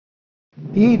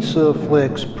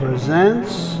PizzaFLIX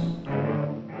presents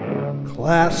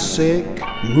Classic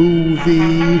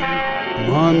Movie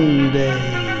Monday.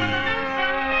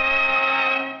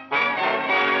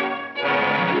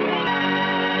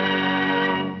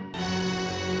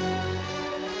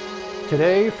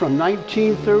 Today from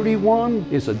 1931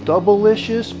 is a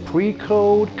double-licious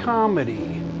pre-code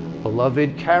comedy.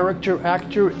 Beloved character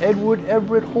actor Edward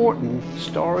Everett Horton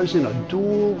stars in a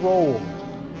dual role,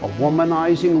 a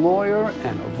womanizing lawyer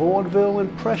and a vaudeville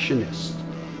impressionist,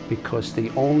 because the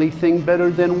only thing better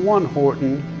than one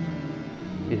Horton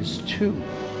is two.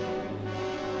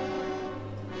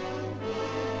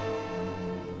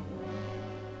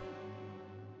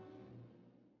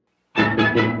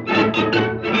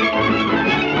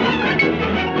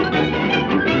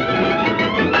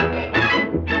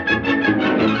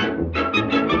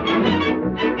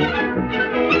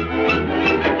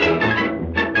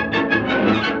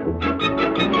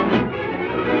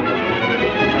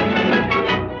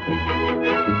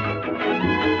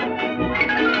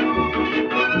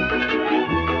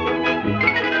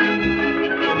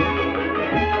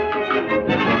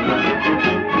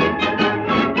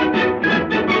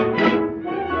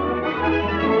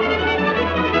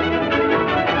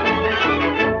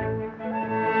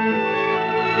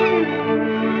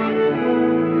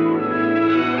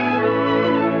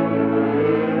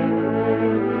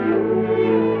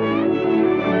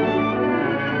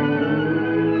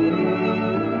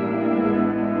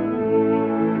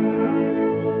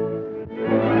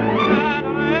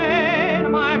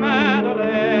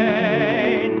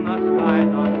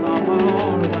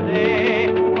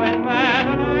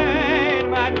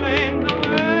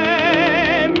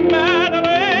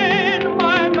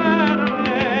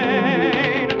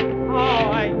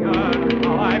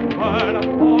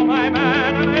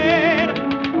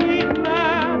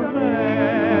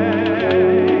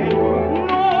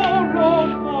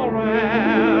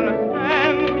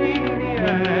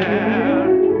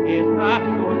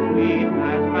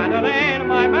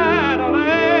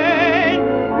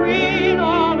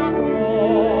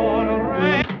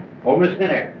 Miss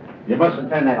Dinner, you mustn't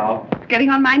turn that off. It's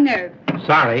getting on my nerves.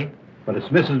 Sorry, but it's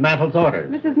Mrs. Mantle's orders.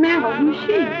 Mrs. Mantle, who's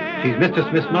she? She's Mr.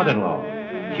 Smith's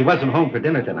mother-in-law. She wasn't home for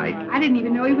dinner tonight. I didn't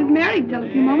even know he was married till a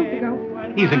few moments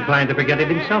ago. He's inclined to forget it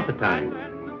himself at times.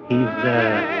 He's,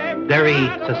 very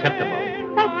susceptible.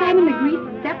 That Simon Legree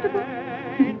susceptible?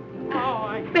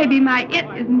 Maybe my it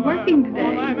isn't working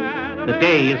today. The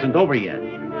day isn't over yet.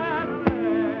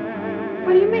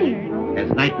 What do you mean? As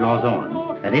night draws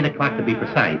on, at 8 o'clock to be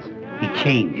precise, he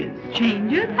changes.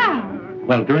 Changes? How?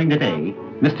 Well, during the day,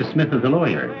 Mr. Smith is a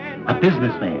lawyer, a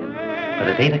businessman. But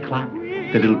at 8 o'clock,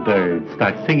 the little bird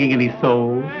starts singing in his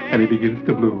soul, and he begins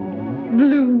to bloom.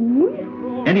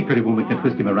 Bloom? Any pretty woman can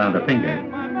twist him around her finger.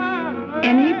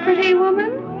 Any pretty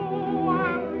woman?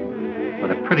 But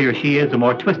the prettier she is, the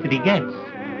more twisted he gets.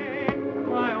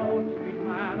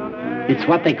 It's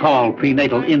what they call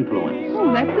prenatal influence.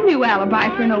 Oh, that's a new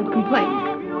alibi for an old complaint.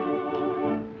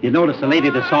 You notice the lady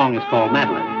of the song is called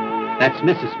Madeline. That's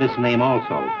Mrs. Smith's name also.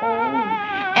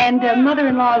 Oh. And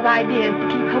mother-in-law's idea is to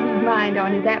keep hubby's mind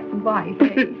on his absent wife.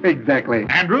 Eh? Exactly.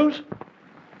 Andrews?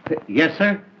 Yes,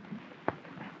 sir?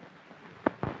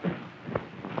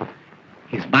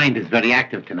 His mind is very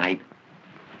active tonight.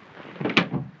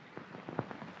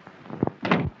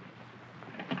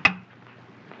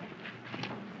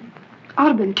 Ought to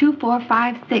have been 2, 4,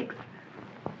 5, 6.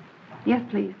 Yes,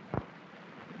 please.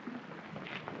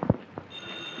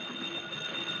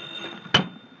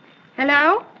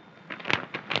 Hello?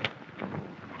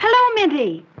 Hello,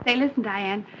 Minty. Say, listen,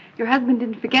 Diane. Your husband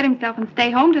didn't forget himself and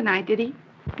stay home tonight, did he?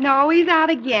 No, he's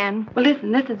out again. Well,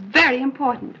 listen, this is very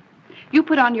important. You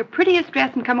put on your prettiest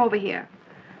dress and come over here.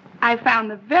 I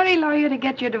found the very lawyer to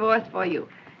get your divorce for you.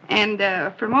 And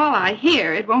from all I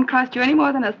hear, it won't cost you any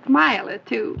more than a smile or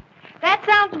two. That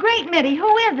sounds great, Mitty.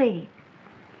 Who is he?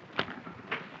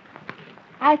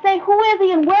 I say, who is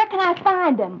he and where can I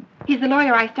find him? He's the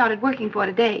lawyer I started working for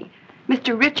today,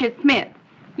 Mr. Richard Smith.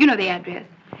 You know the address.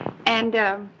 And,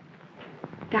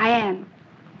 Diane,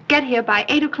 get here by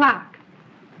 8 o'clock.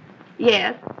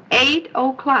 Yes, 8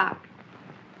 o'clock.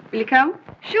 Will you come?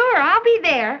 Sure, I'll be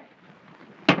there.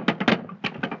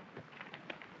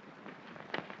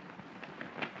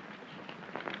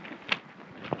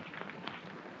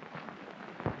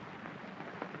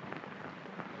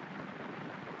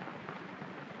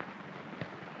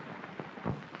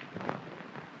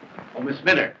 Oh, Miss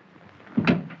Miller.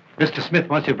 Mr. Smith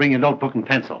wants you to bring your notebook and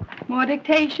pencil. More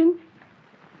dictation?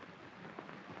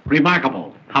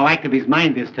 Remarkable how active his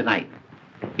mind is tonight.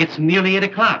 It's nearly 8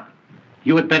 o'clock.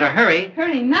 You had better hurry.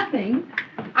 Hurry, nothing.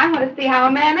 I want to see how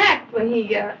a man acts when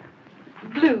he,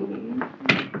 blooms.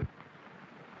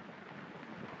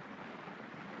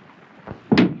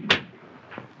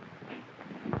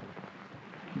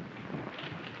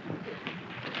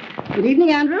 Good evening,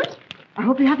 Andrews. I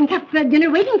hope you haven't kept dinner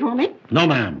waiting for me. No,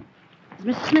 ma'am. Is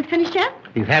Mr. Smith finished yet?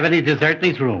 He's having his dessert in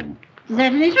his room.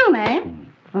 Dessert in his room, eh?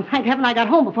 Well, thank heaven I got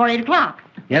home before 8 o'clock.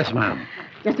 Yes, ma'am.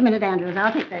 Just a minute, Andrews.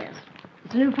 I'll take this.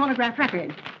 It's a new phonograph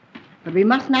record. But we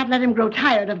must not let him grow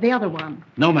tired of the other one.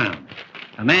 No, ma'am.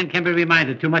 A man can be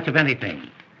reminded too much of anything,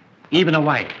 even a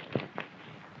wife.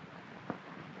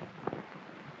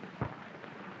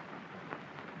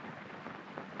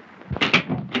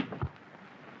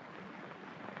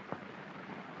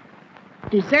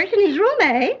 Dessert in his room,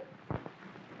 eh?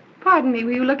 Pardon me,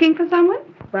 were you looking for someone?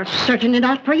 Well, certainly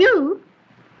not for you.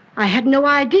 I had no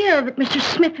idea that Mr.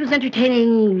 Smith was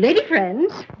entertaining lady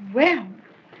friends. Well,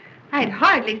 I'd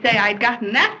hardly say I'd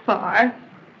gotten that far.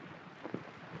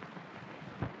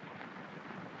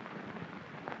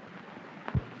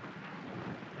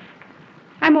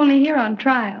 I'm only here on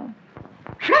trial.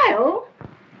 Trial?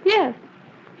 Yes.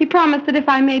 He promised that if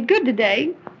I made good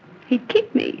today, he'd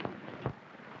keep me.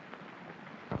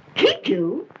 Keep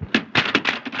you?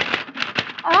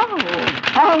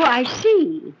 Oh, I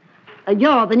see.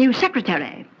 You're the new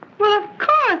secretary. Well, of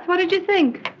course. What did you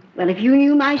think? Well, if you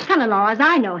knew my son-in-law as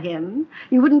I know him,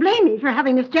 you wouldn't blame me for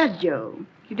having misjudged you.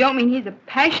 You don't mean he's a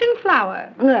passion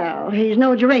flower? Well, he's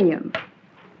no geranium.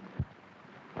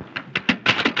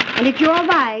 And if you're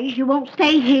wise, you won't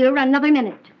stay here another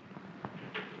minute.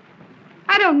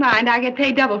 I don't mind. I get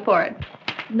paid double for it.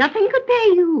 Nothing could pay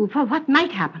you for what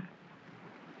might happen.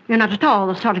 You're not at all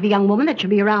the sort of a young woman that should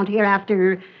be around here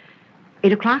after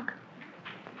 8 o'clock.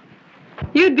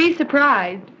 You'd be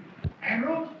surprised.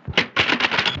 Andrews?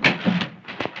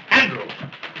 Andrews!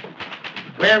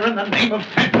 Where in the name of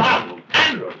St. Bartholomew?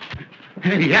 Andrews!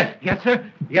 Yes,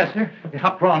 sir. Yes, sir. The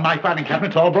top drawer in my filing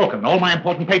cabinet's all broken. All my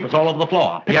important papers all over the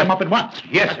floor. Pick them up at once.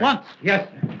 Yes, at sir. once. Yes,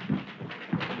 sir.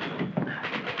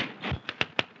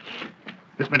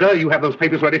 Miss Minter, you have those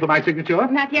papers ready for my signature?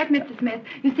 Not yet, Mr. Smith.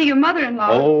 You see, your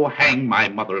mother-in-law... Oh, hang my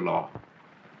mother-in-law.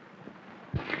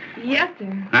 Yes,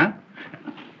 sir. Huh?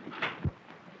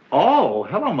 Oh,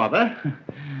 hello, Mother.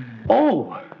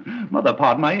 Oh, Mother,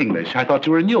 pardon my English. I thought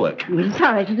you were in Newark. We're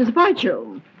sorry to disappoint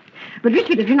you. But,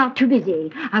 Richard, if you're not too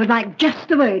busy, I would like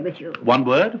just a word with you. One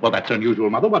word? Well, that's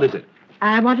unusual, Mother. What is it?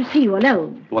 I want to see you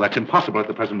alone. Well, that's impossible at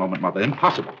the present moment, Mother.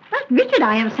 Impossible. But, Richard,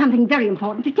 I have something very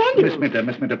important to tell you. Miss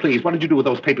Minter, please, what did you do with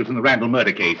those papers in the Randall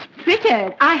murder case?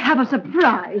 Richard, I have a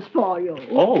surprise for you.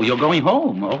 Oh, you're going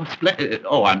home. Oh, splendid.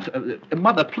 Oh, I'm...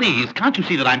 Mother, please, can't you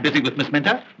see that I'm busy with Miss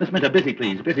Minter? Miss Minter, busy,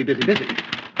 please. Busy. Busy.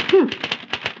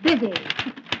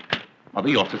 Mother,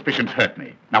 your suspicions hurt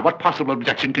me. Now, what possible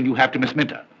objection can you have to Miss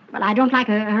Minter? Well, I don't like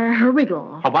her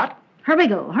wiggle. Her what? Her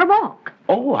wiggle, her walk.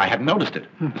 Oh, I hadn't noticed it.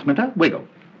 Miss Minter, wiggle.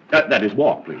 That is,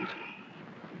 walk, please.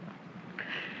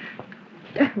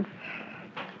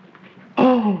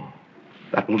 Oh,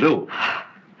 that will do.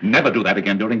 Never do that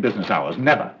again during business hours.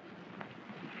 Never.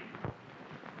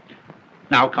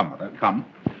 Now, come, Mother, come.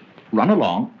 Run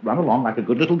along like a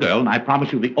good little girl, and I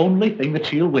promise you the only thing that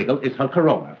she'll wiggle is her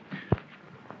corona.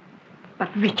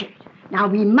 But, Richard, now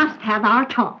we must have our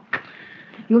talk.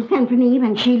 You'll send for me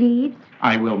when she leaves?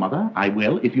 I will, Mother. I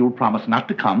will, if you'll promise not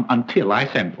to come until I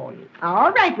send for you.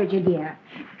 All right, Richard, dear.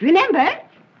 Remember,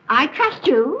 I trust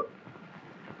you.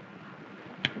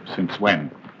 Since when?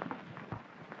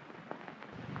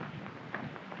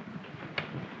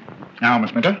 Now,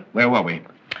 Miss Minter, where were we?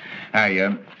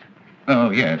 Oh,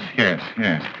 yes.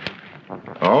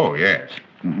 Oh, yes.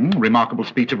 Remarkable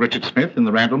speech of Richard Smith in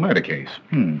the Randall murder case.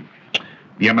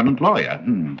 The eminent lawyer.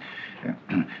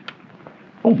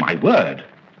 Oh, my word.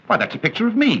 Why, that's a picture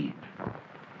of me.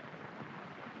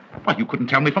 Why, you couldn't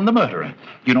tell me from the murderer.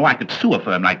 You know, I could sue a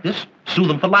firm like this, sue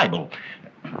them for libel.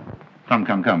 Come,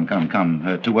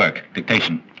 to work.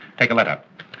 Dictation. Take a letter.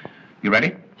 You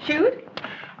ready? Shoot?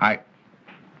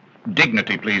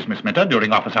 Dignity, please, Miss Minter,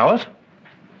 during office hours.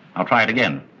 I'll try it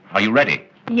again. Are you ready?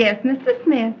 Yes, Mr.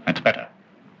 Smith. That's better.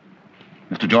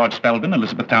 Mr. George Spelden,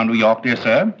 Elizabethtown, New York, dear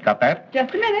sir. Got that?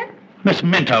 Just a minute. Miss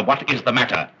Minter, what is the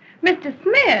matter? Mr.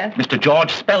 Smith. Mr.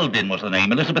 George Spelden was the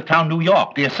name, Elizabethtown, New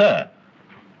York, dear sir.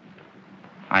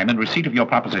 I'm in receipt of your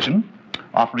proposition,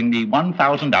 offering me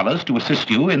 $1,000 to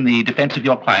assist you in the defense of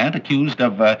your client accused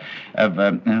of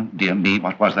dear me,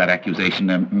 what was that accusation?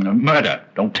 Murder.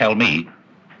 Don't tell me.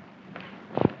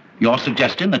 Your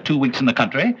suggestion that 2 weeks in the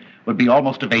country would be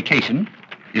almost a vacation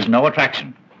is no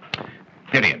attraction.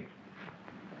 Period.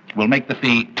 We'll make the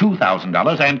fee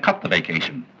 $2,000 and cut the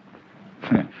vacation.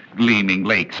 Gleaming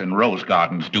lakes and rose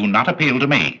gardens do not appeal to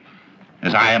me,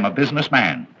 as I am a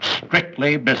businessman.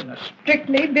 Strictly business.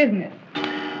 Strictly business.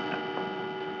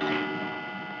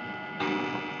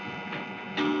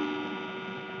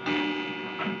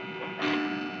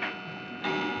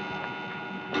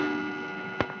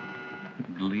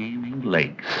 Gleaming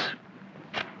lakes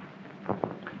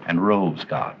and rose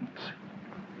gardens.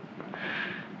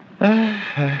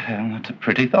 That's a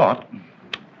pretty thought.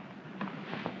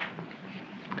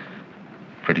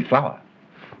 Pretty flower.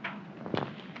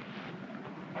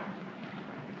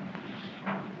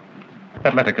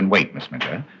 That letter can wait, Miss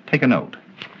Minter. Take a note.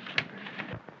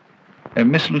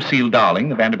 Miss Lucille Darling,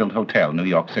 the Vanderbilt Hotel, New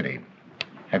York City.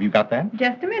 Have you got that?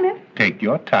 Just a minute. Take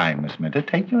your time, Miss Minter.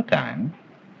 Take your time.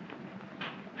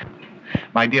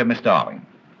 My dear Miss Darling,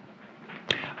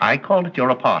 I called at your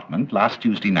apartment last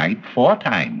Tuesday night 4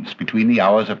 times between the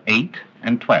hours of 8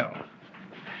 and 12.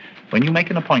 When you make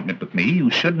an appointment with me, you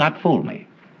should not fool me.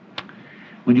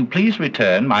 Will you please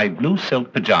return my blue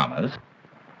silk pajamas,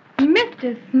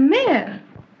 Mr. Smith.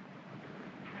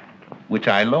 which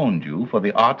I loaned you for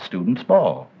the art students'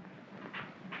 ball?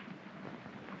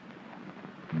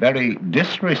 Very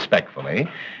disrespectfully,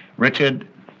 Richard...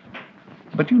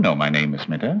 But you know my name, Miss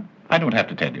Minter. I don't have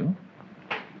to tell you.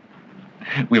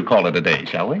 We'll call it a day,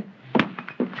 shall we?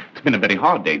 It's been a very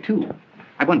hard day, too.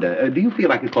 I wonder, do you feel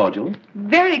like a cordial?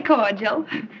 Very cordial.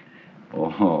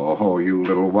 Oh, you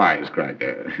little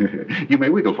wisecracker. You may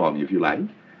wiggle for me if you like.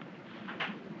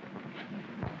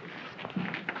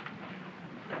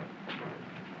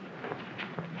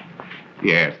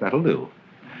 Yes, that'll do.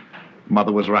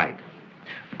 Mother was right.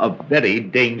 A very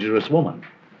dangerous woman.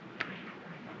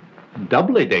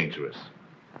 Doubly dangerous.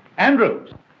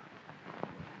 Andrews.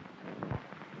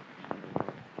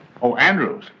 Oh,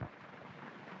 Andrews.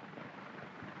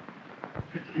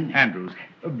 Andrews,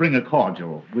 bring a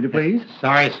cordial, will you please?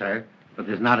 Sorry, sir, but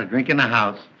there's not a drink in the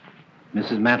house.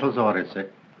 Mrs. Mantle's ordered, sir.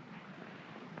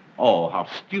 Oh, how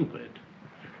stupid.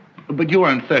 But you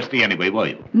weren't thirsty anyway, were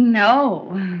you?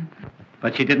 No.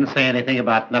 But she didn't say anything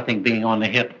about nothing being on the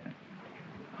hip.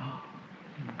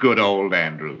 Good old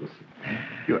Andrews.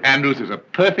 Your Andrews is a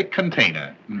perfect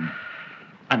container.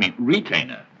 I mean,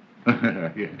 retainer.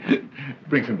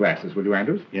 Bring some glasses, will you,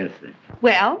 Andrews? Yes, sir.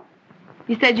 Well,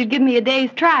 you said you'd give me a day's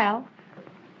trial.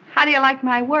 How do you like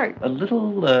my work? A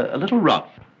little rough,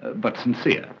 but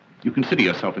sincere. You consider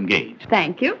yourself engaged.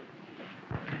 Thank you.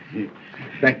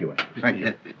 Thank you, Andrews. Thank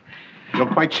you.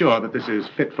 You're quite sure that this is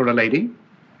fit for a lady?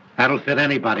 That'll fit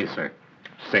anybody, sir.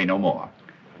 Say no more.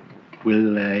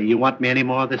 Will you want me any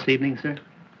more this evening, sir?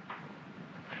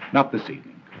 Not this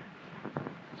evening.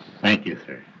 Thank you,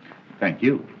 sir. Thank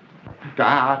you.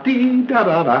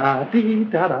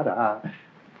 Da-dee-da-da-da-dee-da-da-da.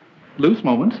 Loose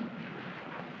moments.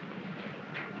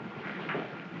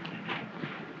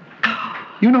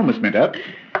 You know, Miss Minter,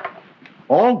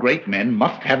 all great men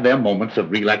must have their moments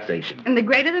of relaxation. And the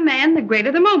greater the man, the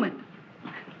greater the moment.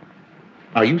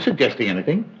 Are you suggesting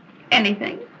anything?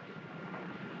 Anything.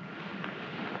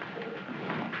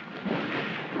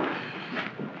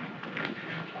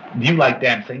 Do you like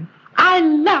dancing? I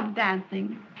love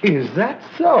dancing. Is that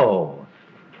so?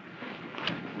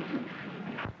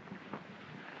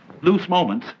 Loose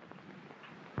moments.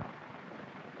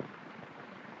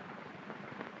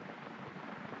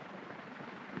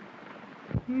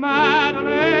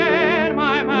 Madeline,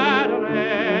 my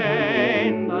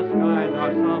Madeline, the skies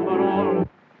are somber all.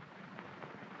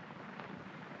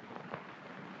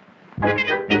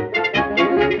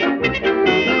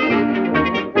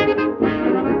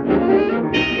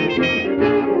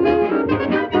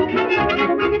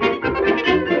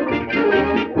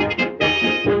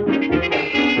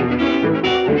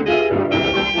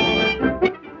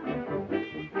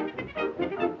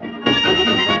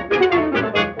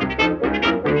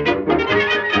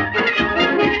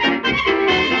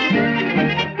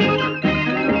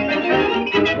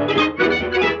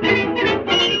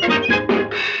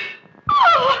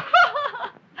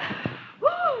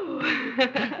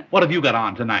 What have you got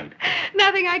on tonight?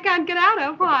 Nothing I can't get out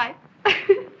of. Why?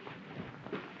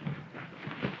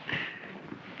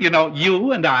 You know,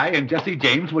 you and I and Jesse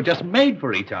James were just made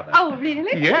for each other. Oh,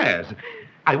 really? Yes.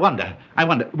 I wonder,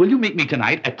 will you meet me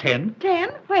tonight at 10? 10?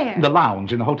 Where? The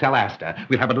lounge in the Hotel Astor.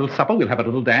 We'll have a little supper, we'll have a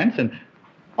little dance, and...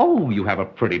 Oh, you have a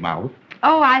pretty mouth.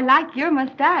 Oh, I like your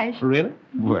mustache. Really?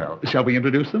 Well, shall we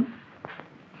introduce them?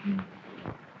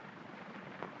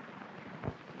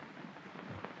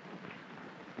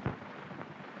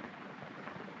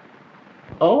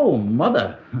 Oh,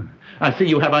 Mother. I see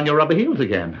you have on your rubber heels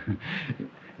again.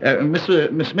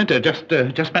 Miss Minter just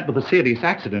met with a serious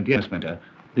accident. Yes, Miss Minter.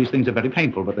 These things are very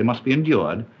painful, but they must be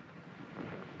endured.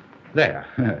 There.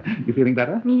 You feeling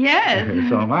better? Yes.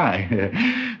 So am I.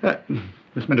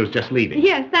 Miss Minto's just leaving.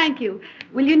 Yes, thank you.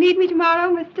 Will you need me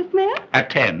tomorrow, Mr. Smith? At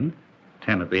 10.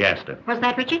 10 at the Esther. What's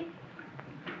that, Richard?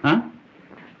 Huh?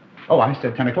 Oh, I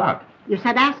said 10 o'clock. You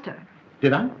said Esther.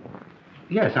 Did I?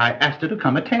 Yes, I asked her to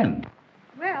come at 10.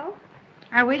 Well,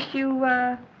 I wish you,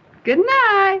 good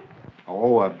night.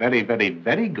 Oh, a very, very,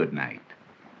 very good night.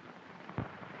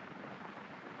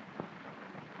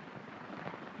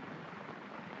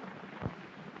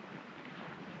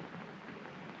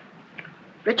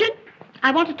 Richard,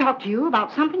 I want to talk to you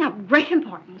about something of great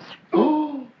importance.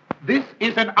 Oh, this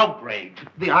is an outrage.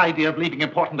 The idea of leaving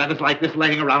important letters like this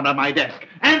laying around on my desk.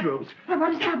 Andrews!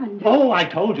 What has happened? Oh, I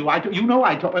told you. You know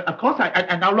I told... Of course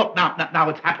and now look, now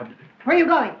it's happened. Where are you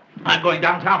going? I'm going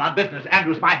downtown on business.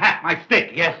 Andrews, my hat, my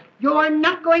stick, yes. You're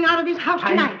not going out of this house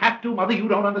tonight. I have to, Mother. You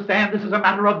don't understand. This is a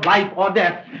matter of life or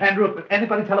death. Andrew, if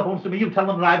anybody telephones to me, you tell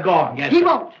them that I've gone. Yes. He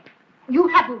won't. You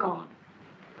haven't gone.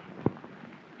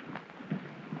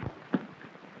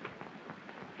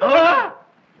 Ah!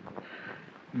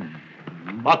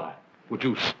 Mother, would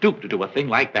you stoop to do a thing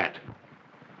like that?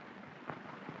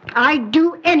 I'd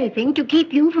do anything to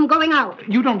keep you from going out.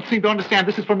 You don't seem to understand.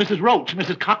 This is for Mrs. Roach,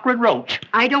 Mrs. Cochran Roach.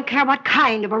 I don't care what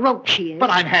kind of a roach she is. But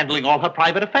I'm handling all her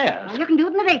private affairs. Well, you can do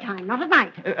it in the daytime, not at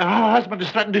night. Her husband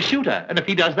has threatened to shoot her, and if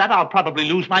he does that, I'll probably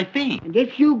lose my fee. And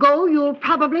if you go, you'll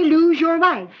probably lose your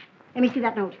wife. Let me see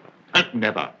that note.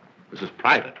 Never. This is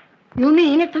private. You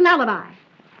mean it's an alibi?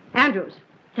 Andrews,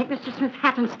 take Mr. Smith's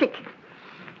hat and stick.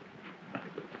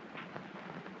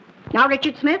 Now,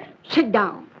 Richard Smith, sit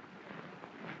down.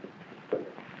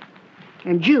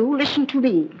 And you listen to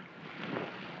me.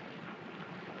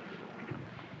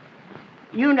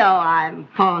 You know I'm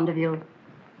fond of you.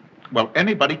 Well,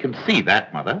 anybody can see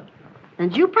that, Mother.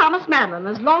 And you promised Madeline,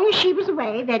 as long as she was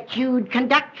away, that you'd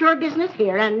conduct your business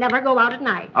here and never go out at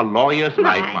night. A lawyer's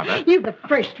life, Mother. You're the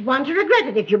first one to regret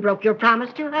it if you broke your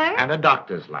promise to her. And a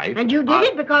doctor's life. And you did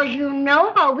it because you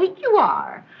know how weak you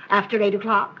are after 8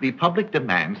 o'clock. The public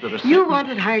demands that a certain... You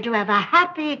wanted her to have a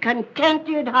happy,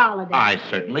 contented holiday. I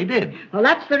certainly did. Well,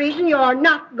 that's the reason you're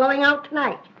not going out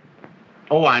tonight.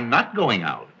 Oh, I'm not going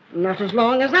out. Not as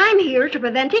long as I'm here to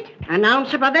prevent it. An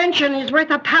ounce of prevention is worth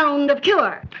a pound of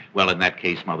cure. Well, in that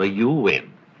case, Mother, you win,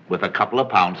 with a couple of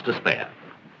pounds to spare.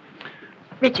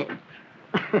 Richard,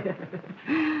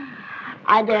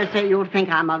 I dare say you'll think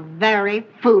I'm a very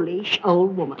foolish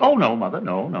old woman. Oh, no, Mother,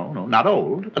 no, not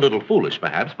old. A little foolish,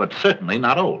 perhaps, but certainly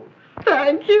not old.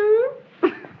 Thank you.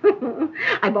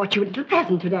 I bought you a little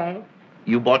present today.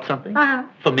 You bought something? Uh-huh.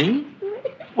 For me?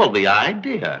 Well, the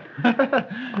idea.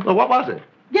 Well, what was it?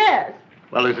 Yes.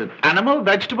 Well, is it animal,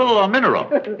 vegetable, or mineral?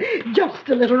 Just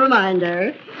a little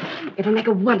reminder. It'll make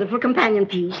a wonderful companion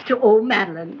piece to old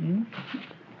Madeline.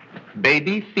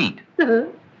 Baby feet.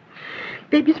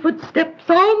 Baby's footsteps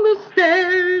on the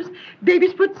stairs.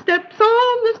 Baby's footsteps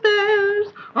on the stairs.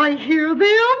 I hear them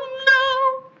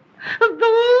now.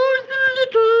 Those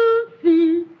little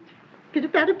feet.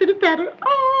 Pitter-patter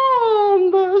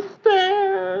on the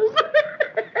stairs.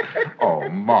 Oh,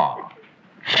 Ma.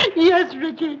 Yes,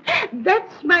 Richard.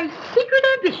 That's my secret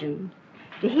ambition.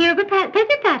 To hear the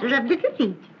patter-patter of little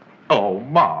feet. Oh,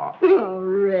 Ma. Oh,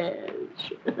 Reg.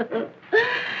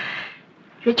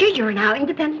 Richard, you're now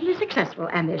independently successful,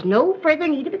 and there's no further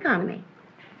need of economy.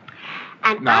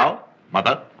 And Now,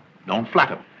 Mother, don't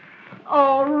flatter.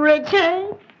 Oh,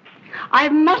 Richard, I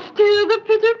must hear the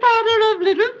pitter-patter of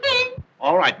little feet.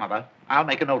 All right, Mother. I'll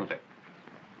make a note of it.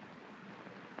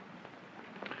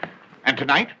 And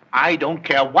tonight, I don't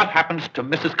care what happens to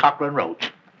Mrs. Cochran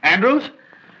Roach. Andrews?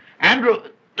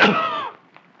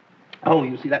 Oh,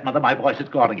 you see that, Mother? My voice is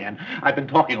gone again. I've been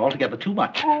talking altogether too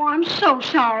much. Oh, I'm so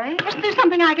sorry. Isn't there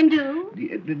something I can do?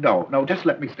 No, just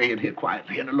let me stay in here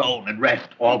quietly and alone and rest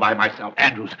all by myself.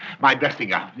 Andrews, my dressing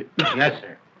gown. Yes,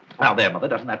 sir. Now, there, Mother,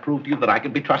 doesn't that prove to you that I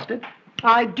can be trusted?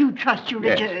 I do trust you,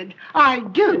 Yes. Richard. I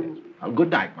do. Oh,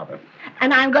 good night, Mother.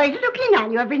 And I'm going to look in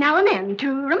on you every now and then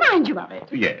to remind you of it.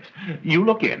 Yes, you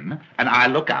look in, and I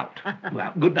look out.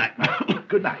 Well, good night, Mother.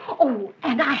 Good night. Oh,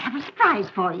 and I have a surprise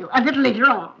for you a little later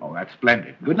on. Oh, that's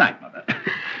splendid. Good night, Mother.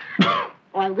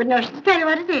 Oh, I'm good enough to tell you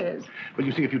what it is. Well,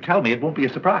 you see, if you tell me, it won't be a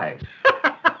surprise.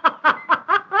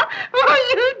 Oh,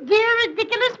 you dear,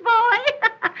 ridiculous boy.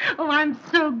 Oh, I'm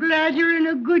so glad you're in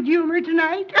a good humor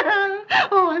tonight.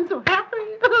 Oh, I'm so happy.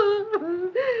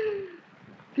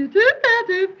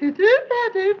 Pitter-patter,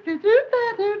 pitter-patter,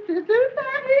 pitter-patter,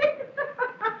 pitter-patter.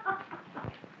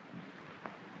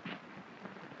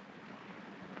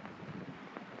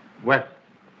 Well,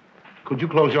 could you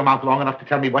close your mouth long enough to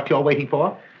tell me what you're waiting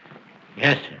for?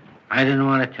 Yes, sir. I didn't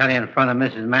want to tell you in front of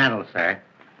Mrs. Mantle, sir.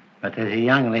 But there's a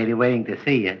young lady waiting to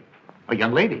see you. A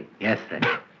young lady? Yes, sir.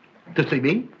 To see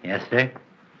me? Yes, sir.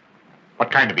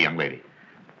 What kind of a young lady?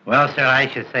 Well, sir, I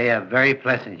should say a very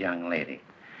pleasant young lady.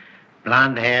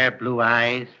 Blonde hair, blue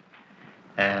eyes,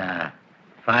 5'2",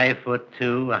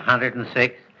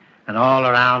 106, and all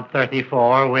around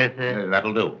 34 with...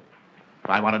 That'll do. If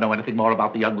I want to know anything more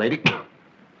about the young lady,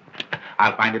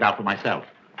 I'll find it out for myself.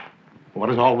 What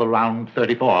is all around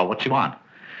 34? What's she want?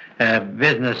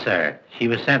 Business, sir. She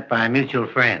was sent by a mutual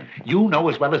friend. You know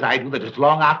as well as I do that it's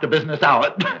long after business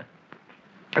hour.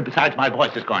 And besides, my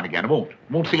voice is gone again. I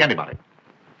won't see anybody.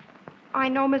 I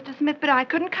know, Mr. Smith, but I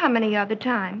couldn't come any other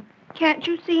time. Can't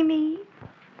you see me?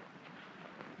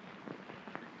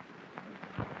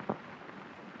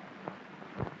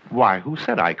 Why, who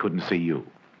said I couldn't see you?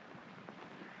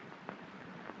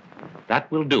 That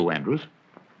will do, Andrews.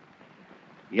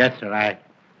 Yes, sir.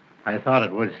 I thought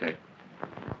it would, sir.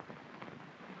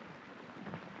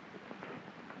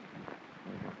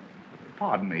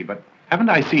 Pardon me, but haven't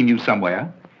I seen you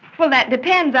somewhere? Well, that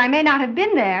depends. I may not have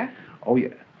been there. Oh, yeah.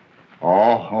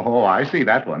 Oh, I see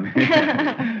that one.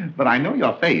 But I know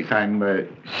your face. I'm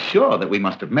sure that we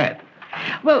must have met.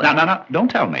 Well... No, don't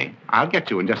tell me. I'll get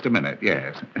you in just a minute,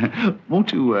 yes.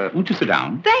 Won't you sit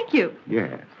down? Thank you.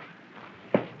 Yes.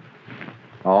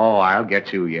 Oh, I'll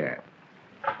get you, yeah.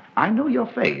 I know your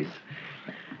face.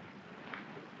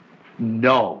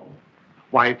 No.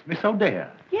 Why, it's Miss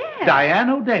O'Dare. Yes. Diane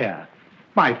O'Dare.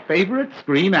 My favorite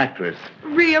screen actress.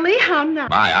 Really? How nice.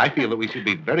 My, I feel that we should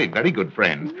be very, very good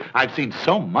friends. I've seen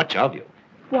so much of you.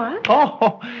 What?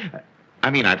 Oh, I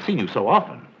mean, I've seen you so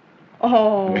often.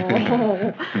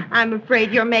 Oh, I'm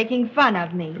afraid you're making fun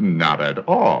of me. Not at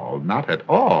all, not at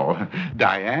all.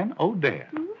 Diane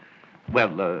O'Dare.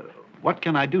 Well, what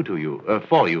can I do to you,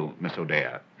 for you, Miss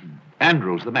O'Dare?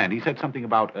 Andrews, the man, he said something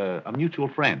about a mutual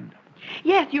friend.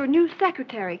 Yes, your new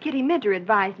secretary, Kitty Minter,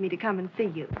 advised me to come and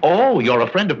see you. Oh, you're a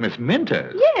friend of Miss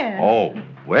Minter's? Yes. Oh,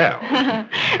 well.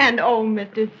 And oh,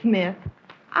 Mr. Smith,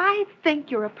 I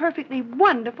think you're a perfectly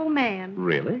wonderful man.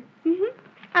 Really? Mm-hmm.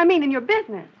 I mean, in your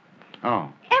business.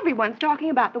 Oh. Everyone's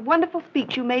talking about the wonderful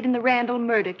speech you made in the Randall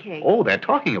murder case. Oh, they're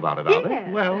talking about it, are Yes.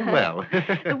 they? Well.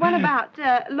 The one about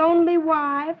lonely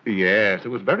wives. Yes, it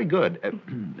was very good.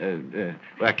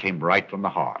 That came right from the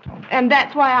heart. And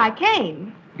that's why I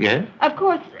came. Yes? Of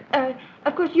course,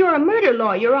 you're a murder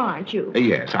lawyer, aren't you?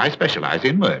 Yes, I specialize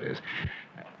in murders.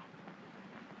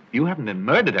 You haven't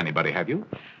murdered anybody, have you?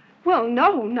 Well,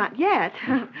 no, not yet.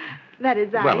 That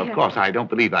is, Well, of course, I don't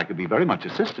believe I could be very much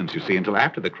assistance, you see, until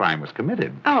after the crime was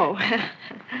committed. Oh,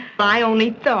 I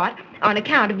only thought, on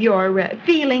account of your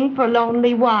feeling for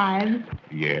lonely wives.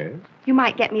 Yes? You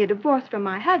might get me a divorce from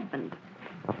my husband.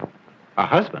 A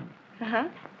husband? Uh-huh.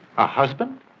 A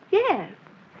husband? Yes.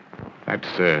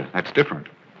 That's different.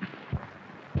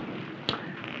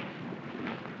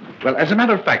 Well, as a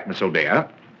matter of fact, Miss O'Dare,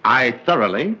 I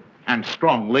thoroughly and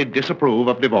strongly disapprove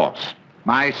of divorce.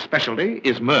 My specialty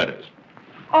is murders.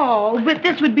 Oh, but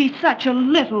this would be such a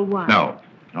little one. No.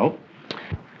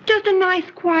 Just a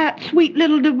nice, quiet, sweet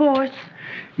little divorce.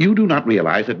 You do not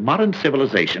realize that modern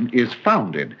civilization is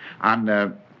founded on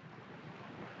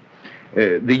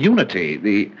the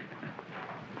unity,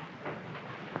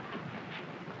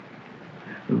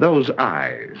 those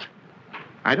eyes.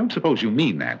 I don't suppose you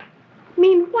mean that.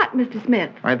 Mean what, Mr.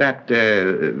 Smith? Why, that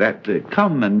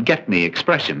come and get me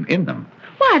expression in them.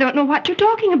 Well, I don't know what you're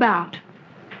talking about.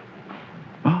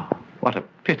 Oh, what a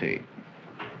pity.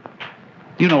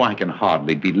 You know, I can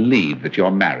hardly believe that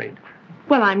you're married.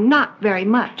 Well, I'm not very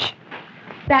much.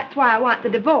 That's why I want the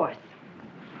divorce.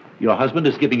 Your husband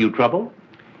is giving you trouble?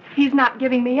 He's not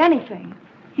giving me anything.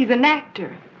 He's an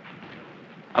actor.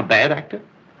 A bad actor?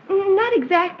 Not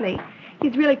exactly.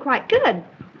 He's really quite good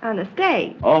on the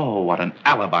stage. Oh, what an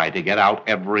alibi to get out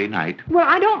every night. Well,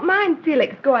 I don't mind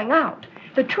Felix going out.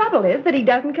 The trouble is that he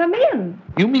doesn't come in.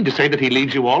 You mean to say that he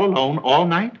leaves you all alone all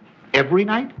night? Every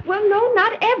night? Well, no,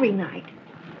 not every night.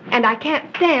 And I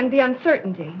can't stand the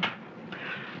uncertainty.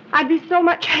 I'd be so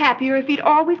much happier if he'd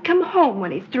always come home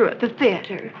when he's through at the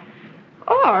theater.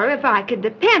 Or if I could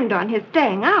depend on his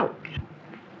staying out.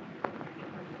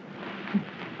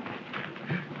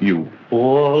 You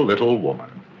poor little woman.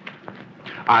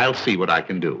 I'll see what I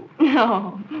can do.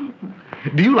 No.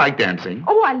 Do you like dancing?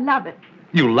 Oh, I love it.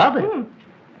 You love it?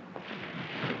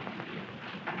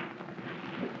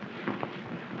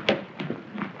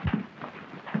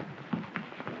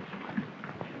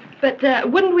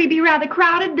 But wouldn't we be rather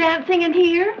crowded dancing in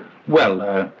here?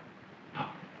 Well,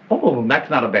 oh,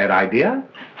 that's not a bad idea.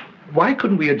 Why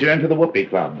couldn't we adjourn to the Whoopee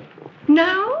Club?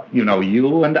 No? You know,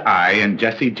 you and I and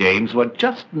Jesse James were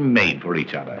just made for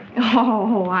each other.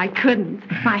 Oh, I couldn't.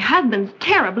 My husband's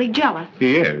terribly jealous.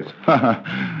 He is.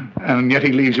 And yet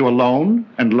he leaves you alone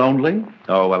and lonely?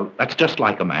 Oh, well, that's just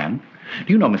like a man.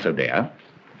 Do you know, Miss O'Dea,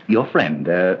 your friend,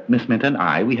 Miss Minta and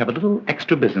I, we have a little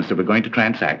extra business that we're going to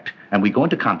transact, and we go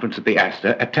into conference at the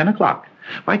Astor at 10 o'clock.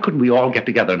 Why couldn't we all get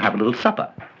together and have a little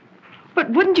supper?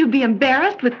 But wouldn't you be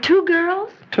embarrassed with 2 girls?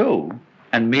 2?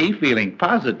 And me feeling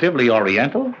positively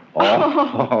oriental?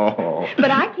 Oh.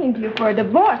 But I came to you for a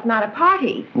divorce, not a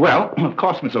party. Well, of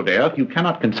course, Miss O'Dea, if you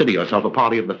cannot consider yourself a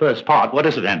party of the first part, what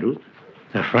is it, Andrews?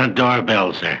 The front door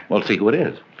bell, sir. Well, see who it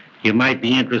is. You might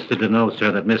be interested to know,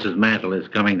 sir, that Mrs. Mantle is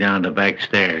coming down the back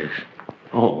stairs.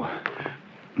 Oh.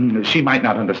 She might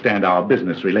not understand our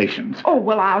business relations. Oh,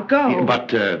 well, I'll go.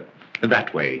 But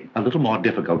that way, a little more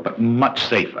difficult, but much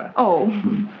safer. Oh.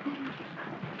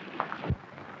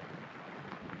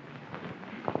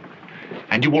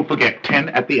 And you won't forget 10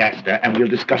 at the Astor, and we'll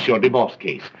discuss your divorce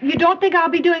case. You don't think I'll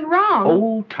be doing wrong?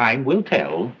 Oh, time will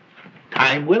tell.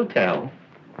 Time will tell.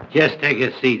 Just take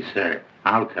a seat, sir.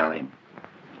 I'll tell him.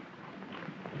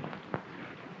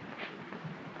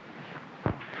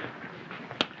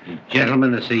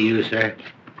 Gentlemen to see you, sir.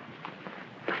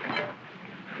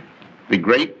 The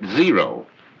great zero,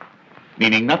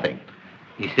 meaning nothing.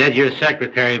 He said your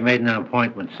secretary made an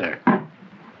appointment, sir.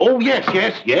 Oh,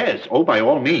 yes. Oh, by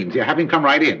all means. Yeah, have him come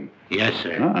right in. Yes,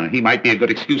 sir. He might be a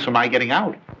good excuse for my getting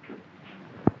out.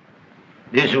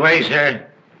 This way, sir.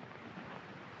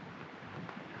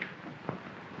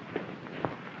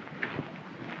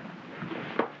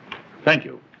 Thank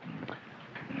you.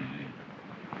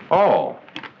 Oh,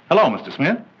 hello, Mr.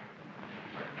 Smith.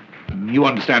 You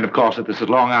understand, of course, that this is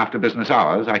long after business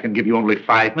hours. I can give you only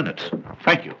 5 minutes.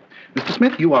 Thank you. Mr.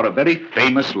 Smith, you are a very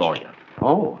famous lawyer.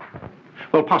 Oh.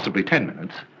 Well, possibly 10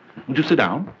 minutes. Would you sit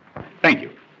down? Thank you.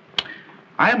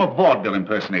 I am a vaudeville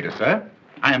impersonator, sir.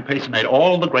 I impersonate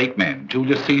all the great men.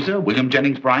 Julius Caesar, William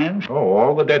Jennings Bryan. Oh,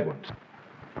 all the dead ones.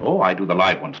 Oh, I do the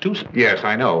live ones, too, sir. Yes,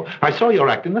 I know. I saw your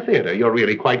act in the theater. You're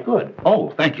really quite good. Oh,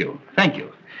 thank you. Thank you.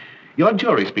 Your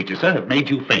jury speeches, sir, have made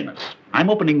you famous. I'm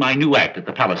opening my new act at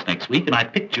the Palace next week, and I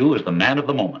picked you as the man of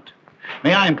the moment.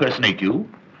 May I impersonate you?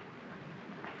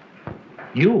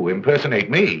 You impersonate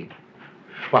me?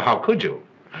 Well, how could you?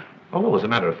 Oh, as a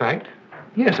matter of fact,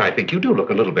 yes, I think you do look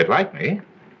a little bit like me.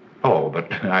 Oh,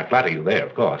 but I flatter you there,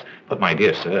 of course. But, my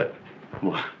dear sir,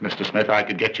 well, Mr. Smith, I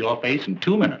could get your face in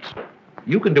 2 minutes.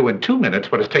 You can do in 2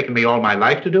 minutes what has taken me all my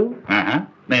life to do? Uh-huh.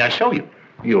 May I show you?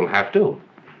 You'll have to.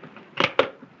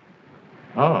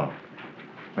 Oh.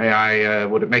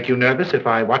 Would it make you nervous if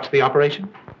I watched the operation?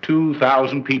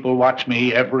 2,000 people watch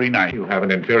me every night. You have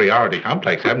an inferiority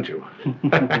complex, haven't you?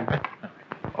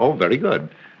 Oh, very good.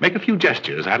 Make a few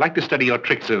gestures. I'd like to study your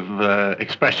tricks of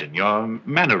expression, your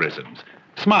mannerisms.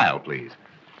 Smile, please.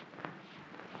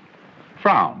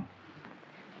 Frown.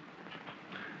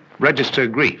 Register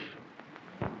grief.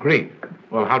 Grief?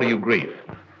 Well, how do you grieve?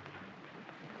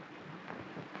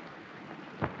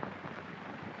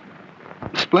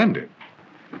 Splendid.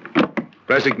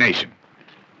 Resignation.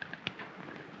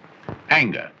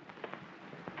 Anger.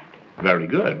 Very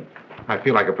good. I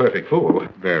feel like a perfect fool.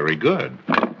 Very good.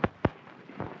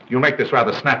 You'll make this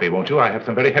rather snappy, won't you? I have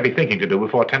some very heavy thinking to do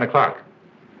before 10 o'clock.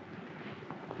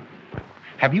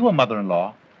 Have you a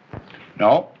mother-in-law?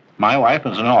 No. My wife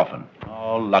is an orphan.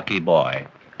 Oh, lucky boy.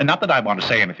 And not that I want to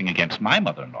say anything against my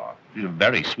mother-in-law. She's a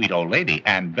very sweet old lady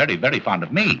and very, very fond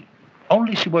of me.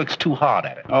 Only she works too hard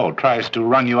at it. Oh, tries to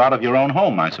run you out of your own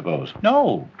home, I suppose.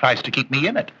 No, tries to keep me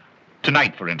in it.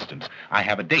 Tonight, for instance, I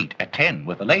have a date at 10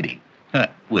 with a lady.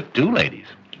 With 2 ladies.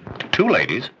 2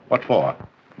 ladies? What for?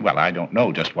 Well, I don't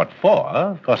know just what for.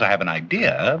 Of course, I have an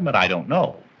idea, but I don't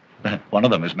know. One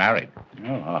of them is married.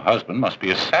 Oh, her husband must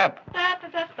be a sap.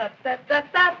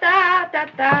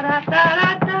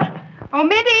 Oh,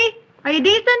 Mitty, are you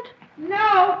decent?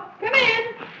 No, come in.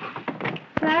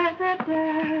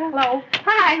 Hello.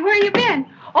 Hi, where you been?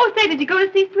 Oh, say, did you go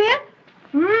to see Smith?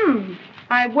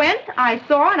 I went, I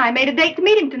saw, and I made a date to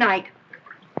meet him tonight.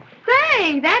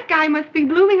 Say, that guy must be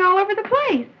blooming all over the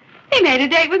place. He made a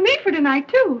date with me for tonight,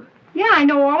 too. Yeah, I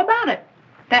know all about it.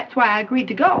 That's why I agreed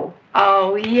to go.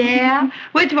 Oh, yeah?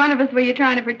 Which one of us were you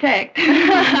trying to protect?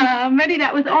 Mitty,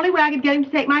 that was the only way I could get him to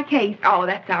take my case. Oh,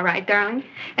 that's all right, darling.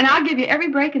 And I'll give you every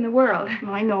break in the world.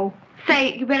 I know.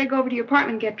 Say, you better go over to your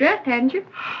apartment and get dressed, hadn't you?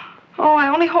 Oh, I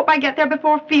only hope I get there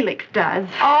before Felix does.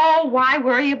 Oh, why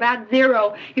worry about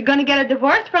Zero? You're going to get a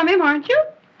divorce from him, aren't you?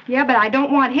 Yeah, but I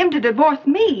don't want him to divorce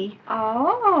me.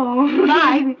 Oh.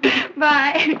 Bye.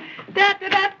 Bye.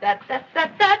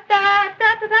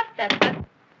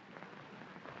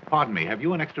 Pardon me, have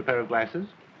you an extra pair of glasses?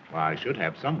 Well, I should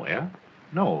have somewhere.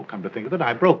 No, come to think of it,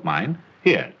 I broke mine.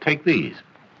 Here, take these.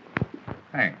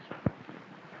 Thanks.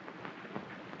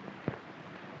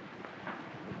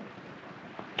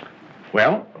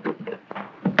 Well,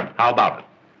 how about it?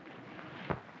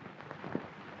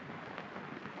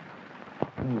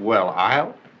 Well,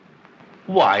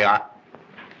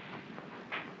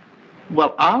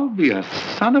 I'll be a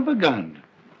son of a gun.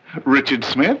 Richard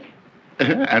Smith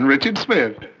and Richard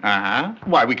Smith. Uh-huh.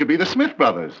 Why, we could be the Smith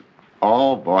brothers.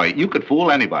 Oh, boy, you could fool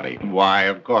anybody. Why,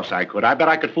 of course I could. I bet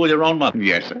I could fool your own mother.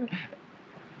 Yes, sir.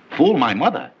 Fool my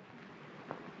mother?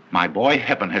 My boy,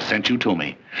 heaven has sent you to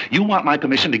me. You want my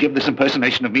permission to give this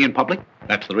impersonation of me in public?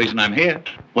 That's the reason I'm here.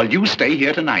 Well, you stay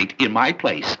here tonight in my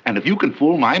place, and if you can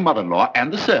fool my mother-in-law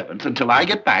and the servants until I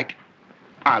get back,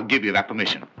 I'll give you that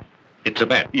permission. It's a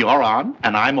bet. You're on,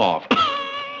 and I'm off.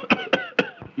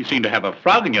 You seem to have a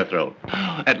frog in your throat.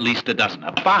 At least a dozen.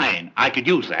 Fine. I could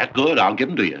use that. Good, I'll give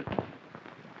them to you.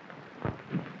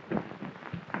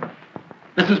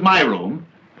 This is my room.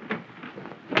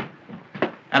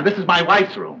 And this is my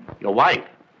wife's room. Your wife?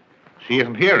 She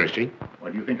isn't here, is she?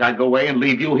 Well, do you think I'd go away and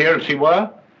leave you here if she were?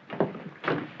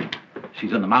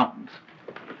 She's in the mountains.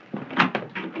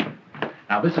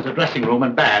 Now, this is a dressing room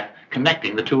and bath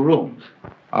connecting the two rooms.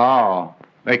 Oh,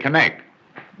 they connect.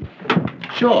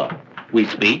 Sure, we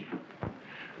speak.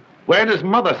 Where does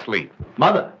Mother sleep?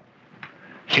 Mother?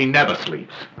 She never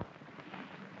sleeps.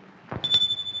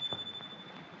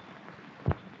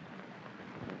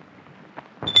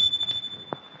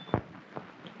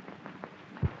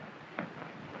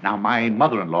 Now, my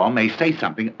mother-in-law may say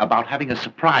something about having a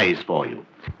surprise for you.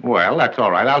 Well, that's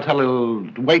all right. I'll tell her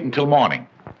to wait until morning.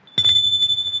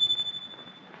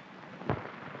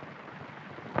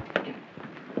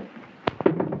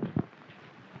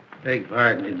 Beg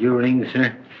pardon, did you ring,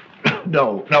 sir?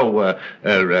 No,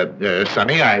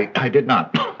 Sonny, I did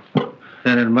not.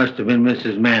 Then it must have been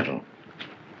Mrs. Mantle.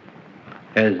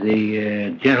 Has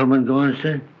the gentleman gone,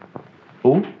 sir?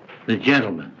 Who? The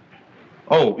gentleman.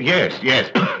 Oh, yes. Yes,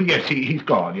 he's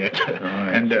gone, yes. All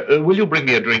right. And will you bring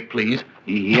me a drink, please?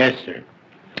 Yes, sir.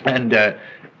 And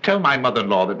tell my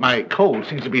mother-in-law that my cold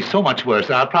seems to be so much worse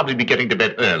that I'll probably be getting to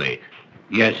bed early.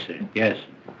 Yes, sir. Yes.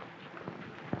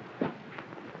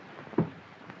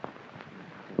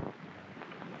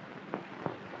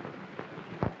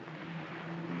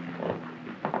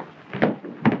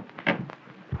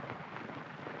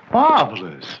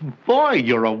 Marvelous. Boy,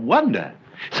 you're a wonder.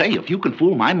 Say, if you can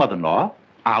fool my mother-in-law,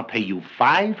 I'll pay you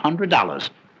 $500,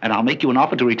 and I'll make you an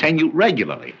offer to retain you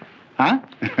regularly. Huh?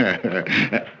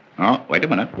 Oh, wait a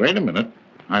minute.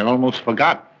 I almost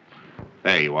forgot.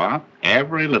 There you are.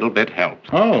 Every little bit helps.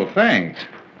 Oh, thanks.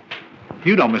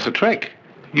 You don't miss a trick.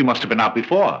 You must have been out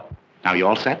before. Now, you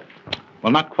all set?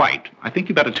 Well, not quite. I think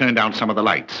you better turn down some of the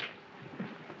lights.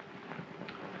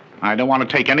 I don't want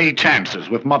to take any chances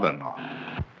with mother-in-law.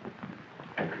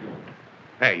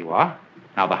 There you are.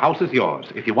 Now, the house is yours.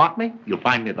 If you want me, you'll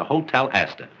find me at the Hotel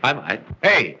Esther. Bye-bye.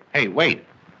 Hey, wait.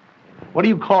 What do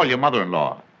you call your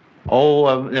mother-in-law?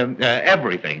 Oh,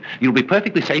 everything. You'll be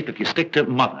perfectly safe if you stick to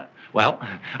mother. Well,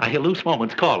 I hear loose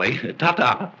moments calling.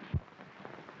 Ta-ta.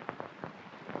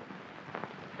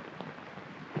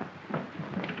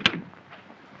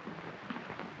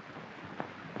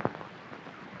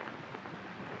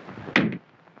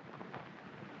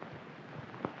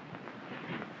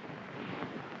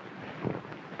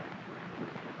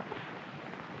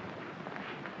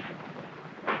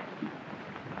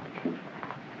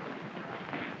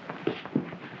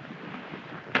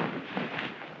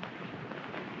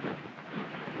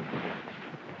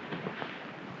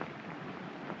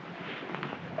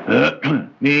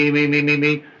 Me.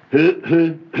 Me.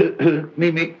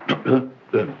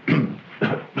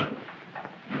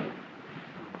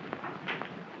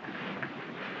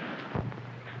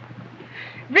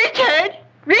 Richard!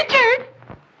 Richard!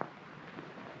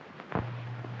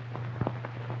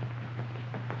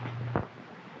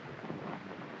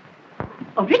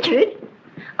 Oh, Richard?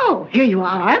 Oh, here you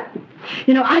are.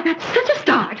 You know, I got such a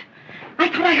start. I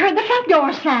thought I heard the front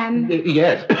door slam.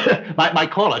 Yes. my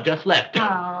caller just left.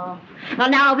 Oh. Well,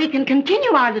 now we can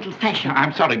continue our little session.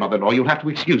 I'm sorry, mother-in-law. You'll have to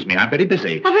excuse me. I'm very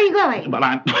busy. Now, where are you going? Well,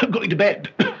 I'm going to bed.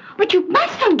 But you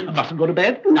mustn't. I mustn't go to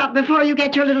bed? Not before you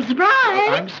get your little surprise.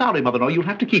 I'm sorry, mother-in-law. You'll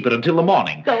have to keep it until the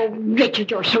morning. Oh,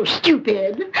 Richard, you're so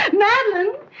stupid.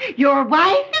 Madeline, your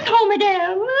wife is home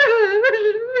again.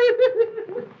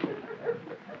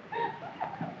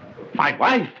 My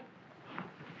wife?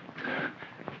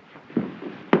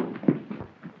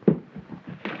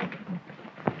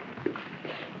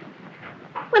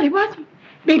 Well, he wasn't.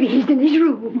 Maybe he's in his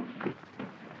room.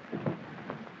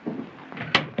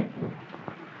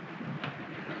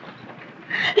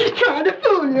 trying to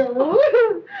fool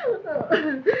you.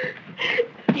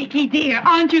 Dickie, dear,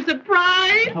 aren't you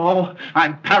surprised? Oh,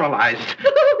 I'm paralyzed.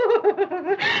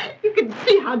 You can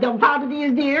see how dumbfounded he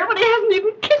is, dear, but he hasn't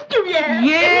even kissed you yet.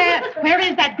 Yes. Where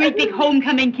is that great big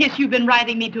homecoming kiss you've been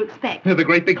writing me to expect? The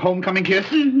great big homecoming kiss?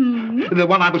 Mm-hmm. The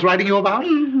one I was writing you about?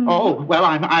 Mm-hmm. Oh, well,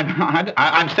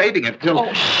 I'm saving it till...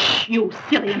 Oh, shh, you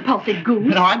silly, impulsive goose.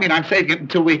 No, I mean, I'm saving it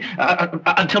until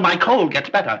until my cold gets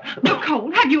better. Your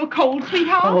cold? Have you a cold,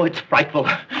 sweetheart? Oh, it's frightful.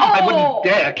 I wouldn't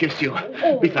dare kiss you.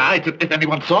 Oh. Besides, if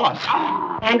anyone saw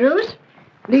us. Andrews,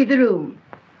 leave the room.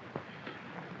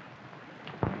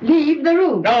 Leave the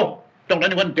room. No, don't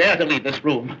anyone dare to leave this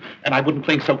room. And I wouldn't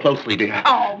cling so closely, dear.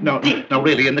 Oh, no, Dick. no,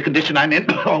 really, in the condition I'm in,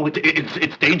 oh,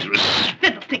 it's dangerous.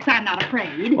 Fiddlesticks, I'm not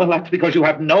afraid. Well, that's because you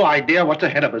have no idea what's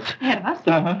ahead of us. Ahead of us?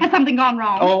 Uh-huh. Has something gone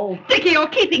wrong? Oh. Dickie, you're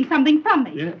keeping something from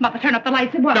me. Yeah. Mother, turn up the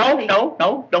lights at once. No, please.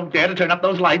 no, don't dare to turn up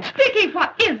those lights. Dickie,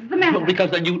 what is the matter? Well,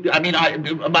 because then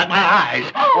my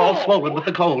eyes, all swollen with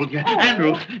the cold. Yeah. Oh.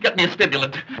 Andrews, get me a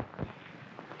stimulant.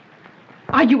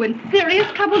 Are you in serious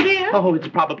trouble, dear? Oh, it's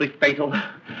probably fatal.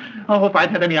 Oh, if I'd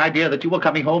had any idea that you were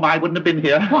coming home, I wouldn't have been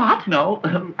here. What? No,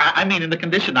 I mean in the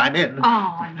condition I'm in.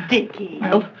 Oh, Dickie.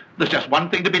 Well, there's just one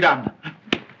thing to be done.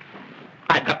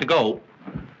 I've got to go.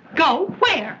 Go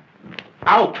where?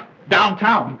 Out,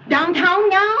 downtown. Downtown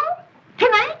now?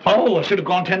 Tonight? Oh, I should have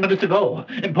gone 10 minutes ago.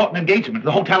 Important engagement,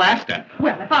 the Hotel Esther.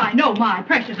 Well, if I know my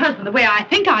precious husband the way I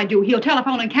think I do, he'll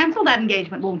telephone and cancel that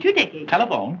engagement, won't you, Dickie?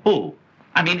 Telephone? Who?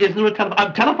 I mean, is there a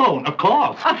telephone? Of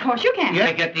course. Of course you can.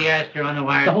 Yeah, get the Esther on the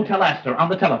wire. The Hotel Esther on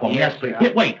the telephone. Yes, please.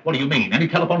 sir. Wait, what do you mean? Any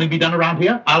telephoning be done around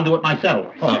here? I'll do it myself.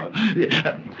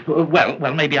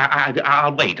 Well, maybe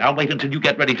I'll wait. I'll wait until you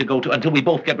get ready to go to, until we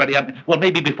both get ready. Well,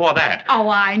 maybe before that. Oh,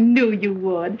 I knew you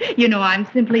would. You know, I'm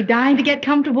simply dying to get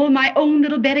comfortable in my own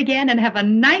little bed again and have a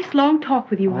nice long talk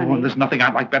with you, Oh, honey. and there's nothing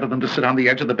I'd like better than to sit on the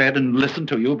edge of the bed and listen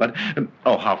to you, but,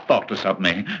 oh, how thoughtless of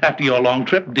me. After your long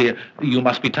trip, dear, you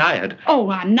must be tired. Oh,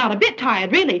 I'm not a bit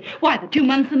tired, really. Why, the 2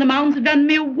 months in the mountains have done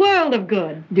me a world of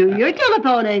good. Do your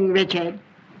telephoning, Richard.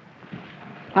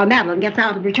 While Madeline gets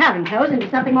out of her traveling clothes into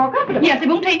something more comfortable. Yes, it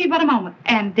won't take me but a moment.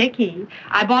 And, Dickie,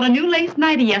 I bought a new lace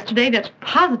nightie yesterday that's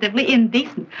positively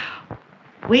indecent.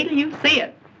 Wait till you see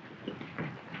it.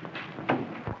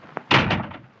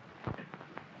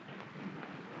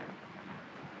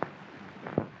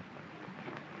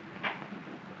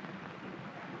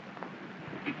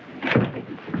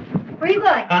 Where are you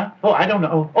going? Huh? Oh, I don't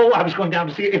know. Oh, I was going down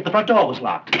to see if the front door was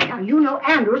locked. Now, you know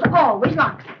Andrews always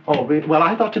locks it. Oh, well,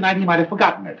 I thought tonight he might have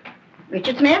forgotten it.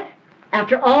 Richard Smith,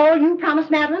 after all you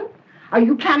promised Madeline, are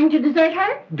you planning to desert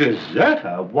her? Desert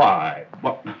her? Why?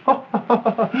 What?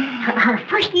 Her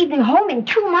first evening home in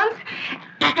 2 months,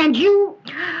 and you...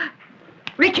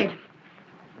 Richard,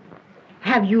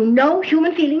 have you no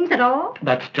human feelings at all?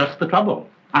 That's just the trouble.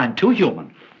 I'm too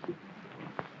human.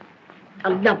 A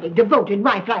lovely, devoted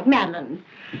wife like Madeline.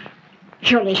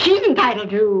 Surely she's entitled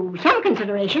to some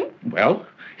consideration. Well,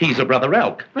 he's a brother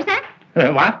elk. What's that?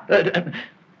 What?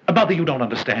 Mother, you don't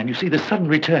understand. You see, this sudden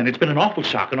return, it's been an awful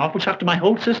shock to my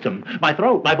whole system. My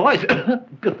throat, my voice,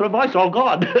 the voice all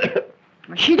gone.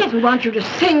 Well, she doesn't want you to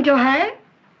sing to her.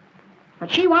 What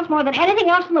she wants more than anything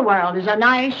else in the world is a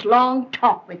nice, long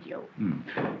talk with you.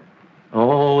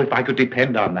 Oh, if I could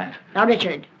depend on that. Now,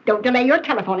 Richard, don't delay your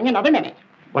telephoning another minute.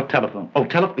 What telephone? Oh,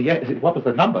 yeah, what was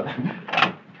the number?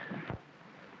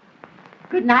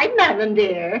 Good night, Madeline,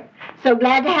 dear. So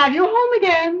glad to have you home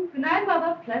again. Good night,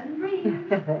 Mother. Pleasant dreams.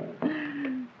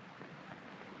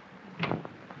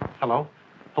 Hello?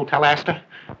 Hotel Esther?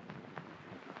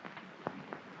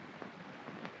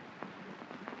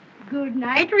 Good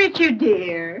night, Richard,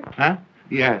 dear. Huh?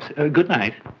 Yes. Good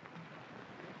night.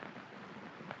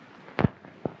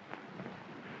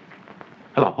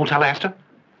 Hello, Hotel Esther?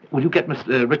 Will you get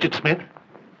Mr. Richard Smith?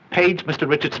 Page Mr.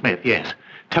 Richard Smith, yes.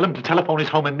 Tell him to telephone his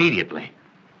home immediately.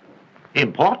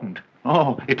 Important?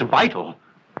 Oh, it's vital.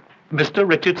 Mr.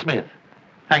 Richard Smith.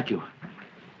 Thank you.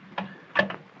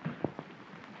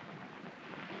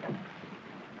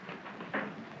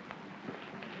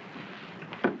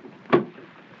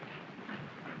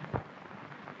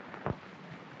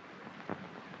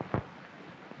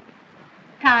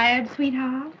 Tired,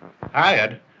 sweetheart?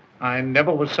 Tired? I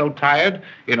never was so tired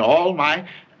in all my...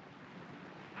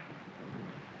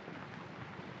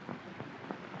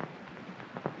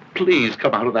 Please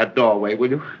come out of that doorway,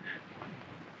 will you?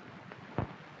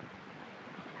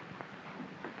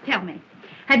 Tell me,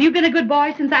 have you been a good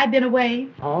boy since I've been away?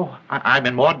 Oh, I'm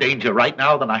in more danger right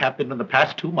now than I have been in the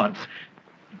past 2 months.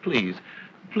 Please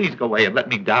go away and let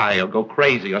me die or go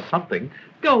crazy or something.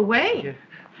 Go away. Yeah.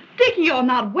 Dickie, you're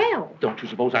not well. Don't you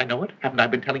suppose I know it? Haven't I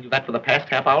been telling you that for the past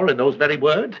half hour in those very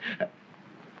words?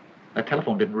 That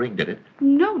telephone didn't ring, did it?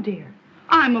 No, dear.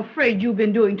 I'm afraid you've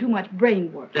been doing too much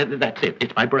brain work. That's it.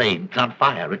 It's my brain. It's on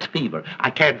fire. It's fever. I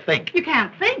can't think. You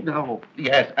can't think? No.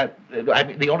 Yes. I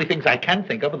mean, the only things I can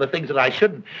think of are the things that I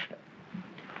shouldn't.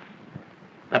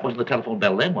 That wasn't the telephone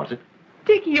bell then, was it?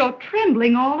 Dickie, you're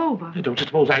trembling all over. Don't you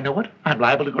suppose I know it? I'm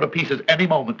liable to go to pieces any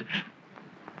moment.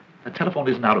 The telephone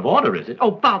isn't out of order, is it?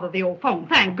 Oh, bother the old phone.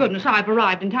 Thank goodness I've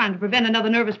arrived in time to prevent another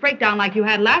nervous breakdown like you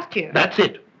had last year. That's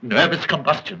it. Nervous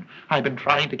combustion. I've been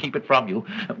trying to keep it from you.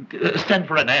 Send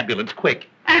for an ambulance, quick.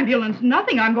 Ambulance,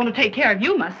 nothing. I'm going to take care of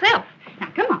you myself. Now,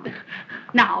 come on.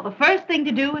 Now, the first thing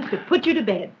to do is to put you to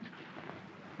bed.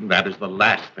 That is the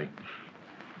last thing.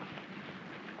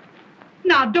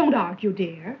 Now, don't argue,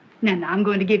 dear. Now, I'm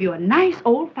going to give you a nice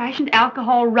old-fashioned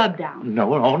alcohol rub-down.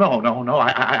 No.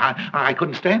 I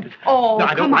couldn't stand it. Oh, no,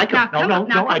 I don't like it.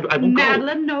 No, I won't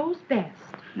Madeline knows best.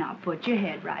 Now, put your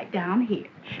head right down here.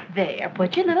 There,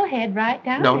 put your little head right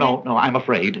down go. there. No, I'm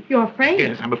afraid. You're afraid?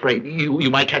 Yes, I'm afraid. You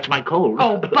might catch my cold.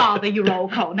 Oh, bother your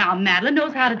old cold. Now, Madeline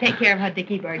knows how to take care of her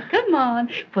Dickie bird. Come on,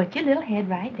 put your little head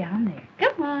right down there.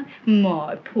 Come on.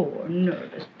 My poor,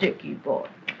 nervous Dickie boy.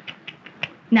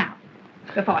 Now,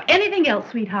 before anything else,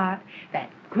 sweetheart, that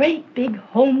great big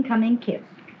homecoming kiss.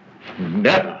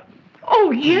 Never.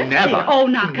 Oh, yes, Never. dear. Oh,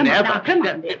 now, come Never. on. Now, come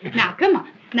on, dear. Now, come on.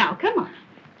 Now, come on.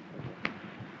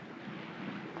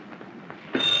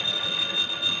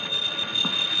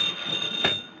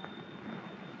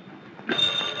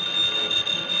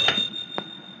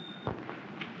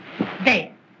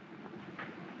 There.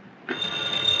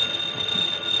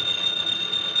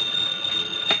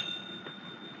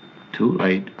 Too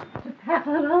late.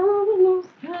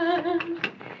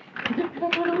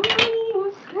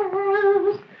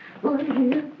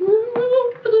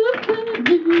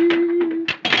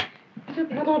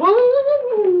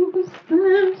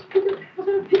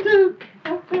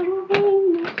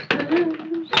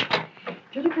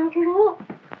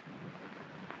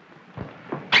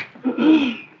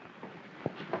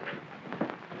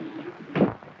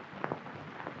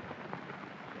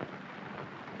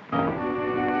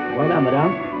 Voilà,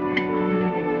 madame.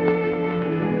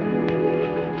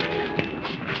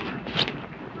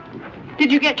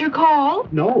 Did you get your call?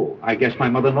 No, I guess my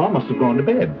mother-in-law must have gone to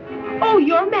bed. Oh,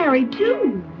 you're married,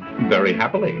 too. Very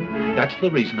happily. That's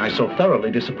the reason I so thoroughly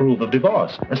disapprove of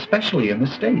divorce, especially in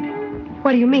this state.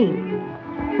 What do you mean?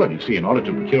 Well, you see, in order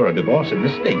to procure a divorce in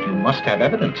this state, you must have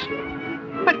evidence.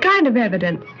 What kind of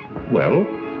evidence? Well,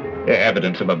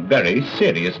 evidence of a very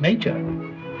serious nature.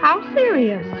 How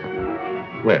serious?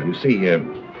 Well, you see, you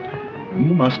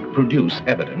must produce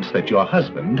evidence that your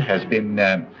husband has been,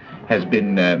 that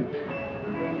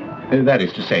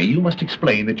is to say, you must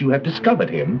explain that you have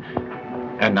discovered him,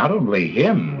 and not only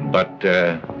him, but,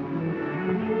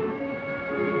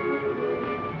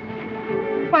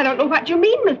 I don't know what you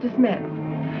mean, Mr. Smith.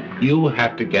 you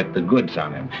have to get the goods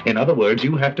on him. In other words,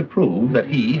 you have to prove that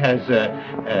he has,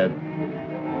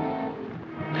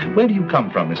 where do you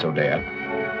come from, Miss O'Dea?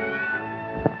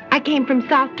 I came from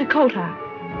South Dakota.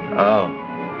 Oh,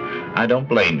 I don't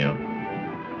blame you.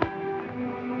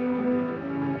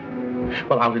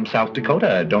 Well, out in South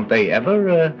Dakota, don't they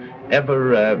ever...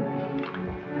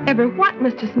 Ever what,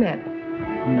 Mr. Smith?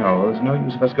 No, there's no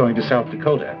use of us going to South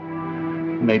Dakota.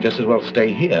 We may just as well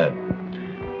stay here.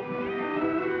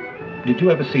 Did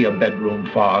you ever see a bedroom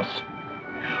farce?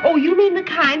 Oh, you mean the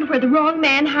kind where the wrong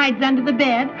man hides under the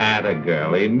bed? Atta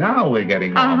girlie, now we're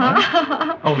getting warmer.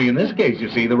 Uh-huh. Only in this case, you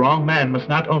see, the wrong man must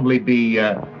not only be,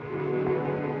 But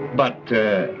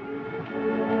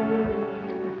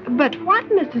what,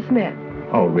 Mr. Smith?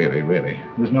 Oh, really.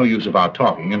 There's no use of our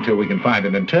talking until we can find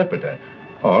an interpreter,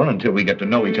 or until we get to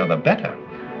know each other better.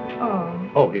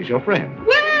 Oh, here's your friend.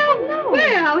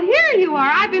 Well, here you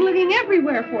are. I've been looking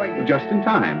everywhere for you. Just in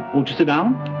time. Won't you sit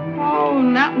down? Oh,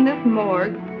 not in this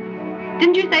morgue.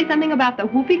 Didn't you say something about the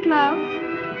Whoopee Club?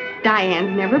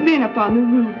 Diane's never been up on the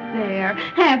roof there.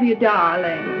 Have you,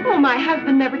 darling? Oh, my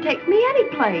husband never takes me any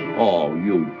place. Oh,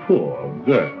 you poor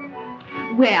girl.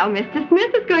 Well, Mr.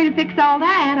 Smith is going to fix all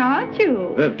that, aren't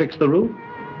you? Fix the roof?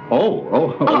 Oh,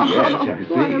 yes, I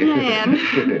see. What a man.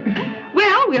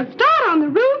 Well, we'll start on the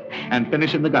roof. And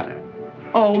finish in the gutter.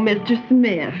 Oh, Mr.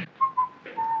 Smith.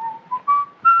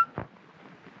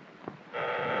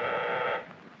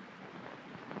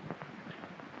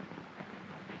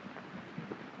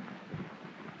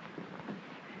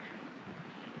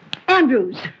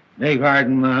 Andrews, Beg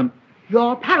pardon, Mom.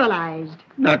 you're paralyzed.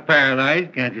 Not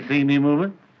paralyzed. Can't you see me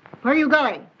moving? Where are you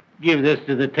going? Give this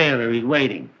to the tailor. He's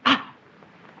waiting.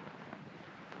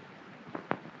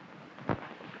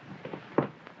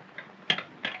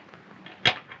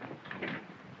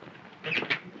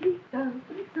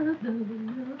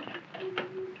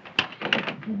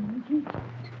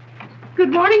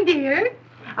 Good morning, dear.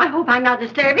 I hope I'm not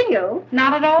disturbing you.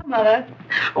 Not at all, Mother.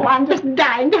 Oh, I'm just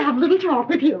dying to have a little talk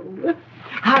with you.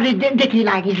 How did Dickie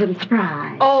like his little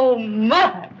surprise? Oh,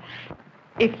 Mother,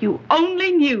 if you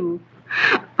only knew.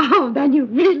 Oh, then you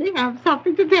really have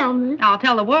something to tell me. I'll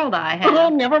tell the world I have. Oh,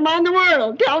 never mind the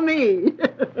world. Tell me.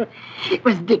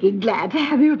 Was Dickie glad to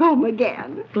have you home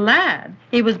again? Glad.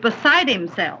 He was beside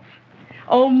himself.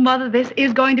 Oh, Mother, this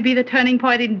is going to be the turning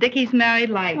point in Dickie's married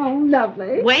life. Oh,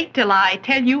 lovely. Wait till I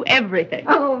tell you everything.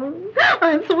 Oh,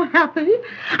 I'm so happy.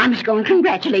 I must go and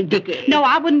congratulate Dickie. No,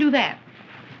 I wouldn't do that.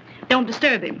 Don't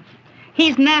disturb him.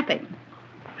 He's napping.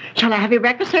 Shall I have your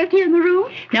breakfast served here in the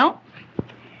room? No.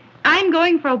 I'm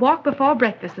going for a walk before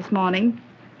breakfast this morning.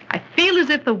 I feel as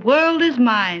if the world is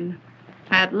mine.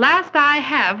 At last I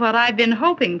have what I've been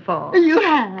hoping for. You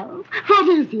have? What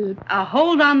is it? A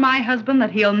hold on my husband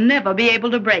that he'll never be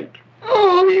able to break.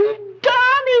 Oh, you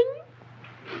darling.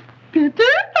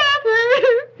 Pitter-patter,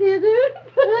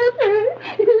 pitter-patter,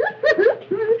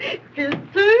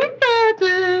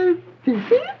 pitter-patter,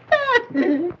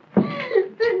 pitter-patter.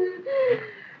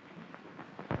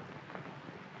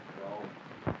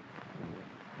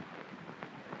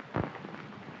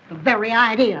 The very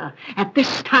idea at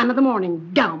this time of the morning,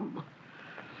 dumb.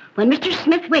 When Mr.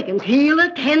 Smith wakens, he'll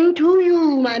attend to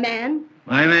you, my man.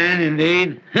 My man,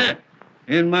 indeed.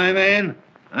 And my man,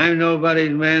 I'm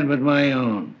nobody's man but my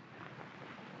own.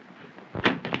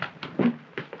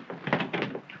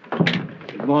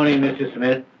 Good morning, Mr.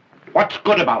 Smith. What's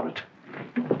good about it?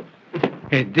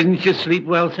 Hey, didn't you sleep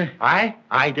well, sir? I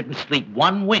didn't sleep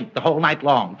one wink the whole night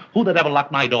long. Who the devil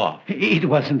locked my door? It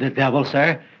wasn't the devil,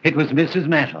 sir. It was Mrs.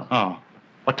 Mantle. Oh,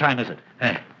 what time is it?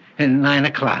 9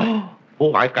 o'clock.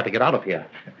 Oh, I've got to get out of here.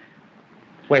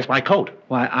 Where's my coat?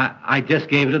 Why, I just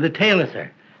gave it to the tailor, sir.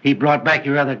 He brought back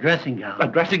your other dressing gown. A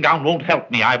dressing gown won't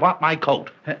help me. I want my coat.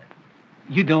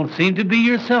 You don't seem to be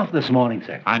yourself this morning,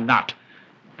 sir. I'm not.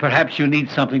 Perhaps you need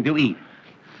something to eat.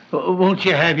 Won't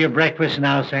you have your breakfast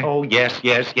now, sir? Oh, yes.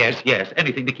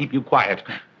 Anything to keep you quiet.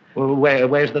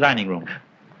 Where's the dining room?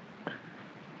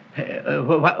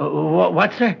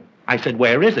 What, sir? I said,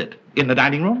 where is it? In the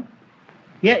dining room?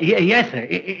 Yes, sir.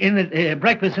 In the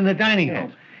breakfast in the dining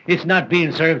room. It's not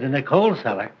being served in the coal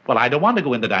cellar. Well, I don't want to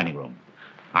go in the dining room.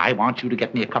 I want you to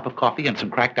get me a cup of coffee and some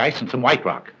cracked ice and some White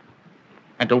Rock.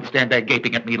 And don't stand there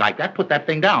gaping at me like that. Put that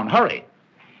thing down. Hurry.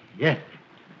 Yes.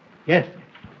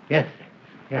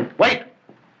 Wait.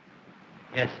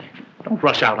 Yes, sir. Don't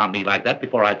rush out on me like that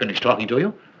before I finish talking to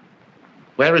you.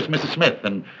 Where is Mrs. Smith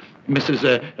and Mrs.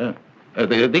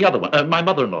 The other one, my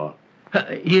mother-in-law?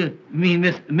 You mean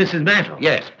Mrs. Mantle?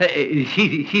 Yes.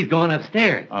 She's going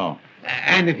upstairs. Oh.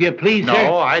 And if you please, No,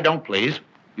 sir... I don't please.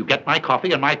 You get my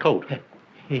coffee and my coat.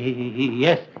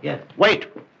 Yes. Wait.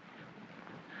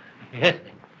 Yes.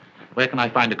 Where can I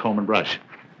find a comb and brush?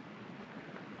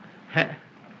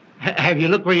 Have you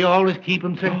looked where you always keep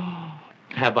them, sir?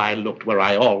 Have I looked where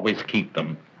I always keep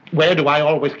them? Where do I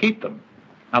always keep them?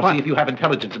 I'll see if you have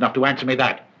intelligence enough to answer me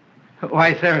that.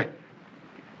 Why, sir,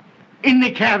 in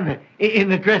the cabinet, in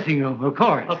the dressing room, of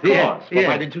course. Of course. Well,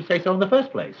 why didn't you say so in the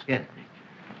first place? Yes.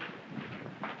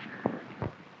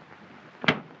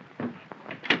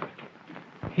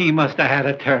 He must have had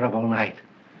a terrible night.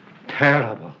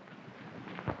 Terrible.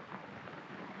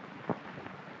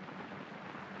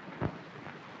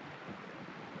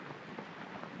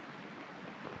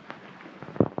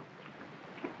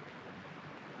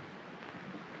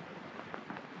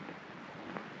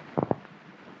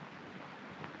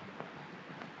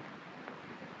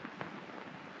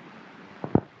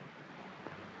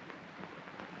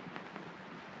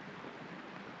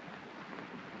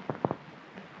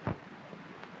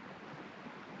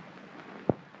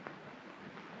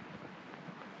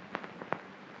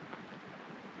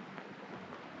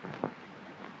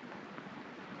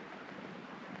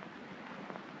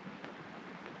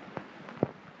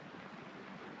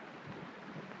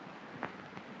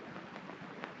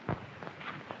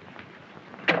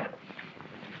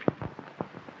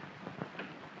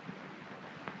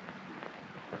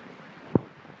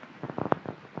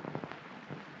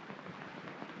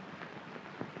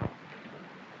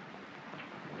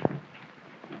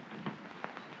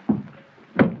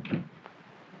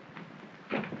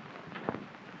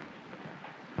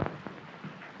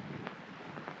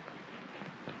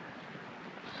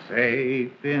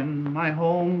 Safe in my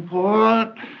home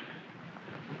port,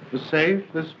 the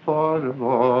safest port of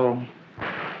all.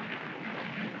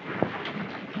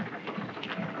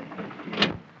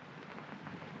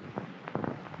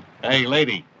 Hey,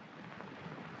 lady,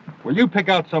 will you pick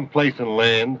out some place and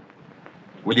land?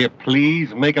 Will you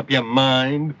please make up your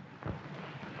mind?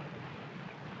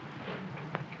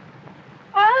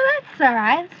 Oh, that's all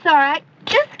right. It's all right.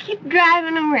 Just keep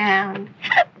driving around.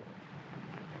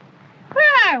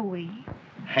 Where are we?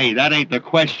 Hey, that ain't the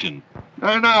question.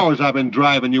 9 hours I've been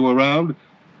driving you around.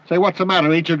 Say, what's the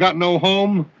matter? Ain't you got no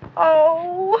home?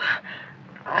 Oh,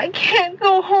 I can't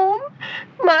go home.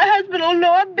 My husband will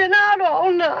know I've been out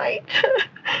all night.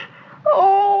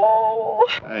 Oh.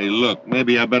 Hey, look,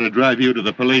 maybe I better drive you to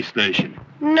the police station.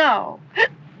 No.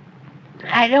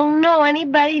 I don't know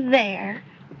anybody there.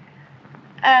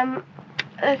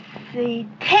 Let's see.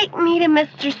 Take me to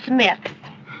Mr. Smith's.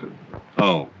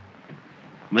 Oh.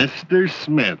 Mr.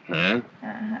 Smith, huh?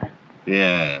 Uh-huh.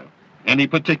 Yeah. Any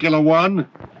particular one?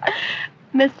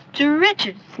 Mr.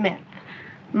 Richard Smith,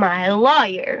 my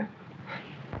lawyer.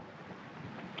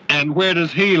 And where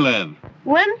does he live?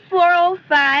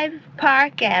 1405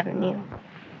 Park Avenue.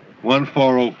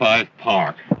 1405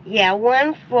 Park. Yeah,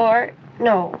 1540.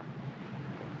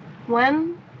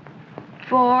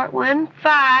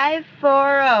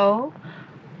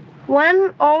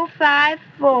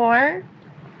 1054.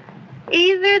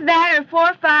 Either that or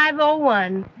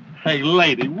 4501. Hey,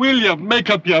 lady, will you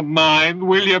make up your mind?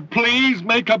 Will you please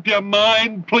make up your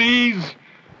mind, please?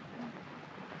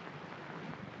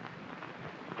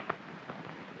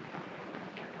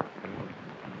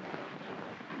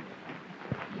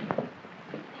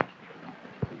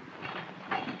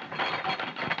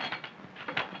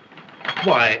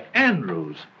 Why,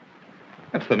 Andrews,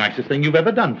 that's the nicest thing you've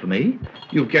ever done for me.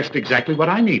 You've guessed exactly what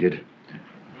I needed.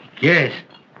 Guess?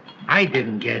 I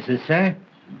didn't guess it, sir.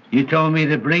 You told me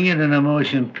to bring it in a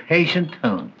most impatient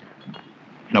tone.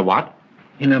 In a what?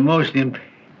 In a most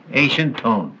impatient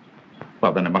tone.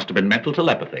 Well, then it must have been mental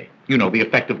telepathy. You know, the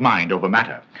effect of mind over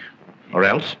matter. Or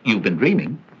else you've been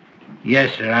dreaming.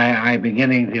 Yes, sir, I'm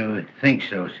beginning to think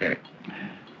so, sir.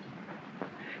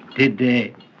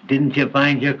 Didn't you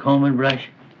find your comb and brush?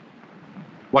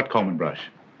 What comb and brush?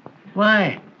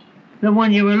 Why, the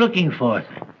one you were looking for,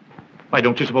 sir. Why,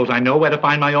 don't you suppose I know where to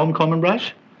find my own comb and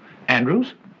brush?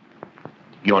 Andrews,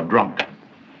 you're drunk.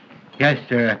 Yes,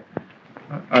 sir.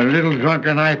 A little drunker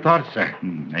than I thought, sir.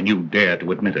 And you dare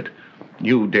to admit it.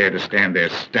 You dare to stand there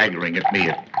staggering at me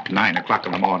at 9 o'clock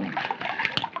in the morning.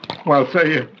 Well,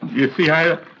 sir, you see,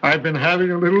 I've been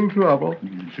having a little trouble.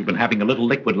 You've been having a little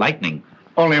liquid lightning.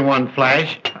 Only one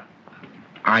flash.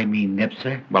 I mean nip,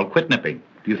 sir. Well, quit nipping.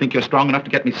 Do you think you're strong enough to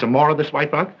get me some more of this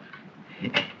white rock?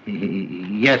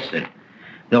 Yes, sir.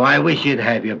 Though I wish you'd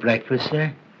have your breakfast,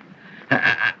 sir.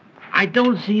 I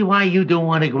don't see why you don't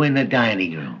want to go in the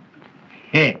dining room.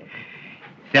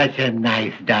 Such a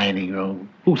nice dining room.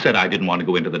 Who said I didn't want to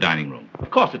go into the dining room? Of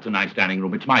course it's a nice dining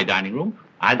room. It's my dining room.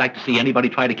 I'd like to see anybody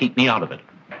try to keep me out of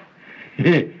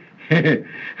it.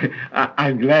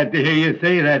 I'm glad to hear you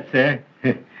say that, sir.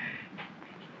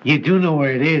 You do know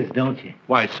where it is, don't you?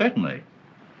 Why, certainly.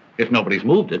 If nobody's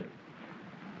moved it.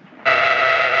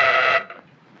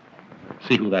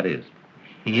 See who that is?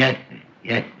 Yes, sir.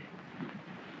 Yes,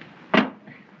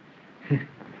 sir.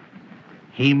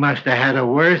 He must have had a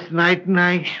worse night than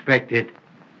I expected.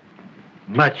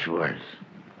 Much worse.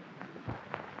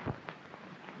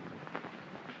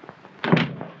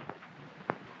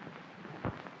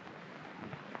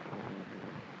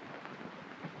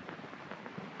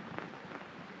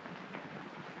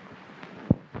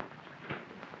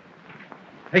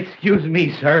 Excuse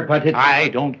me, sir, but it's... I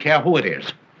don't care who it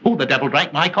is. Who the devil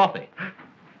drank my coffee?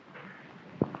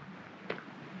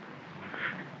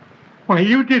 Why,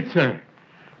 you did, sir.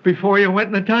 Before you went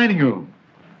in the dining room.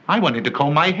 I went in to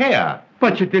comb my hair.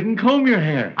 But you didn't comb your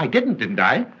hair. I didn't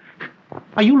I?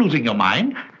 Are you losing your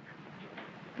mind?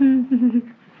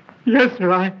 Yes,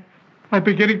 sir, I'm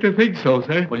beginning to think so,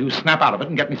 sir. Well, you snap out of it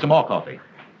and get me some more coffee.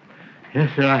 Yes,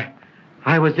 sir,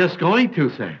 I was just going to,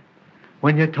 sir,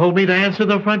 when you told me to answer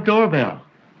the front doorbell.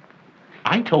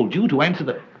 I told you to answer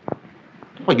the...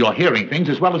 Well, you're hearing things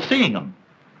as well as seeing them.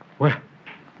 Well,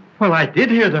 I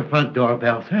did hear the front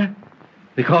doorbell, sir,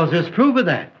 because there's proof of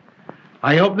that.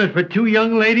 I opened it for 2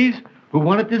 young ladies who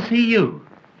wanted to see you.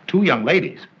 2 young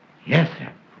ladies? Yes,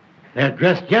 sir. They're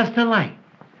dressed just alike.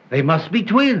 They must be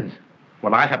twins.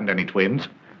 Well, I haven't any twins.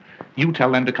 You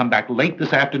tell them to come back late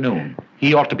this afternoon.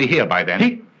 He ought to be here by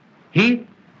then. He?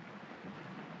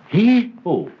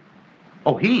 Who?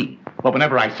 Oh, he. Well,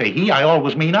 whenever I say he, I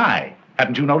always mean I.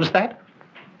 Haven't you noticed that?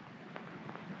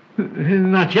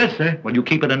 Not yet, sir. Well, you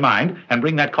keep it in mind and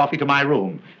bring that coffee to my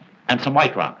room. And some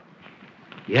White Rock.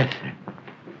 Yes, sir.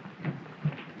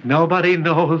 Nobody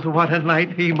knows what a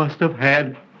night he must have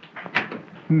had.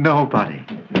 Nobody.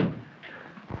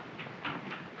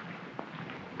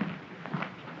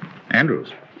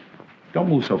 Andrews, Don't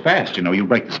move so fast, you know. You'll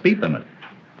break the speed limit.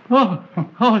 Oh,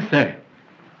 sir.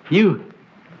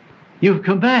 You've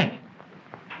come back.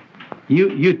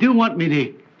 You do want me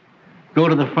to go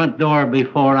to the front door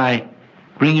before I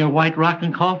bring your white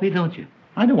rockin' coffee, don't you?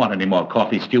 I don't want any more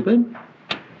coffee, stupid.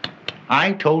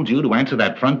 I told you to answer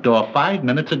that front door 5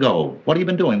 minutes ago. What have you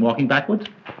been doing, walking backwards?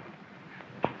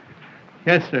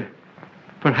 Yes, sir.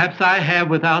 Perhaps I have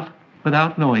without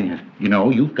knowing it. You know,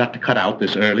 you've got to cut out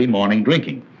this early morning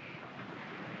drinking.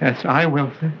 Yes, I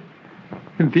will, sir.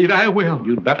 Indeed, I will.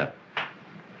 You'd better.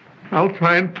 I'll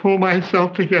try and pull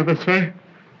myself together, sir.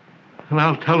 And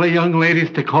I'll tell the young ladies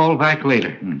to call back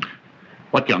later.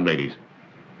 What young ladies?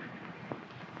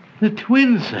 The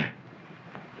twins, sir.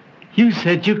 You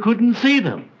said you couldn't see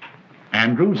them.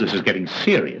 Andrews, this is getting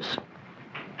serious.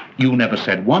 You never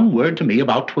said one word to me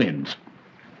about twins.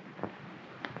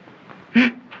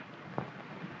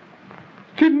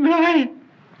 Didn't I?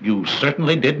 You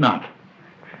certainly did not.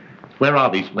 Where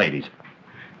are these ladies?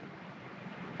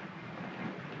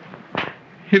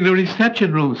 In the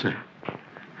reception room, sir.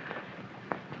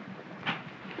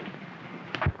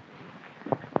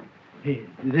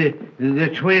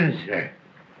 The twins, sir.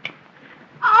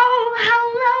 Oh,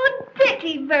 hello,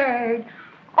 Dickie Bird.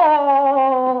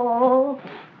 Oh,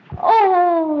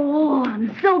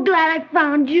 I'm so glad I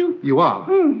found you. You are?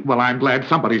 Well, I'm glad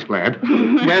somebody's glad.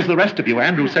 Where's the rest of you?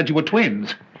 Andrew said you were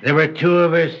twins. There were two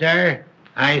of her, sir.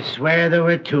 I swear there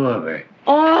were two of her.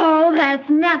 Oh, that's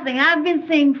nothing. I've been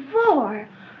saying 4.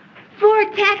 4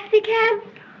 taxi cabs,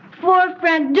 4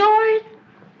 front doors,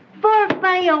 4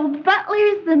 funny old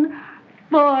butlers, and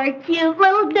 4 cute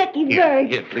little Dickie Birds.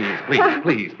 Here,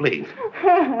 please.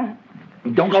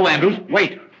 Don't go, Andrews.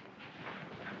 Wait.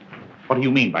 What do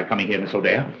you mean by coming here, Miss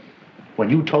O'Dare? When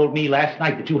you told me last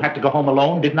night that you had to go home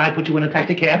alone, didn't I put you in a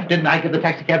taxi cab? Didn't I give the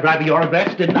taxi cab driver your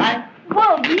address? Didn't I?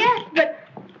 Well, yes, but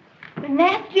the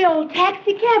nasty old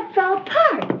taxi cab fell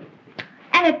apart.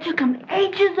 And it took them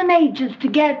ages and ages to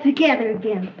get it together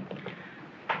again.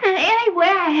 And anyway,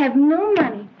 I have no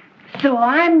money. So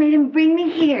I made him bring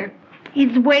me here.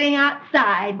 He's waiting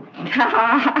outside.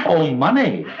 Oh,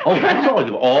 money. Oh, that's all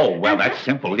you... Oh, well, that's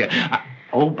simple. Yeah.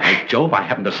 Oh, by Jove, I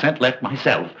haven't a cent left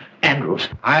myself. Andrews.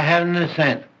 I haven't a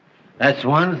cent. That's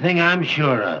one thing I'm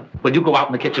sure of. Will you go out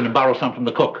in the kitchen and borrow some from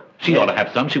the cook? She ought to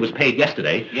have some. She was paid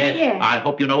yesterday. Yes. Yes. I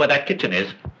hope you know where that kitchen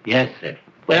is. Yes, sir.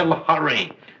 Well,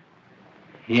 hurry.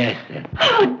 Yes, sir.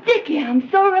 Oh, Dickie, I'm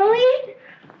so relieved.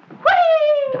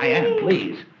 Whee! Diane,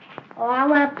 please. Oh, I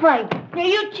want to play. Now,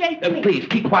 you chase me. Please,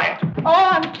 keep quiet. Oh,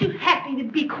 I'm too happy to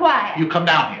be quiet. You come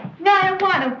down here. No, I don't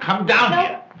want to. Come down No.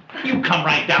 here. You come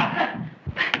right down here.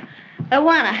 I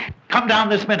want to. Come down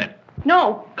this minute.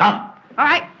 No. Come. All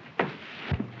right.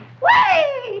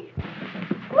 Whee!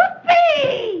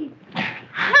 Whoopee!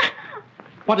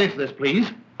 What is this,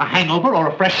 please? A hangover or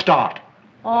a fresh start?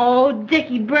 Oh,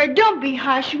 Dickie Bird, don't be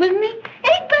harsh with me.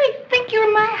 Anybody think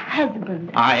you're my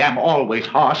husband? I am always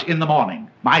harsh in the morning.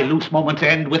 My loose moments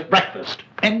end with breakfast.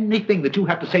 Anything that you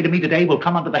have to say to me today will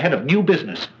come under the head of new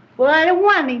business. Well, I don't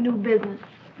want any new business.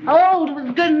 Old was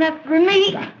good enough for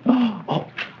me. Oh.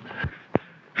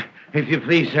 If you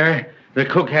please, sir, the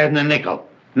cook hasn't a nickel.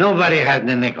 Nobody hasn't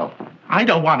a nickel. I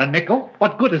don't want a nickel.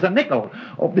 What good is a nickel?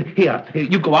 Oh, here,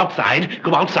 you go outside.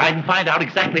 Go outside and find out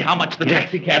exactly how much the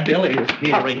taxi cab bill is.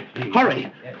 Hurry,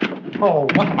 hurry. Oh,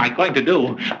 what am I going to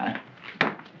do?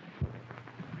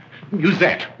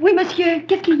 Musette, Oui, monsieur.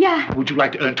 Qu'est-ce qu'il y a? would you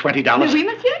like to earn $20? Oui,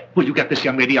 monsieur. Will you get this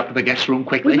young lady up to the guest room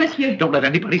quickly? Oui, monsieur. Don't let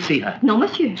anybody see her. Non,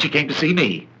 monsieur. She came to see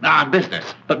me. On business.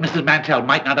 But Mrs. Mantell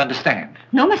might not understand.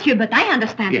 Non, monsieur, but I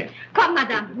understand. Yes. Come,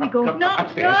 madame. We go. Come No,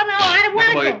 upstairs. no, I don't want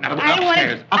to Boy, go. now, I don't want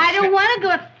upstairs, to. I don't upstairs. want to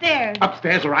go upstairs.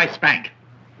 Upstairs or I spank.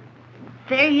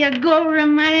 There you go,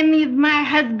 reminding me of my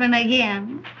husband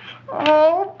again.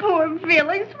 Oh, poor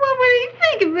Felix. What would he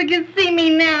think if he could see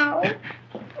me now?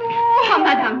 Oh, Come,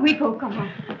 madame. We go. Come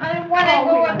on. I don't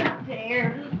want to go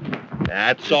upstairs.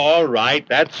 That's all right.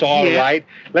 That's all right.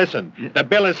 Listen, the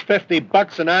bill is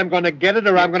 $50, and I'm going to get it,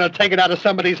 or I'm going to take it out of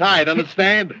somebody's hide.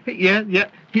 Understand? Yeah.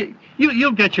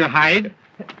 You'll get your hide.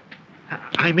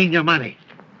 I mean your money.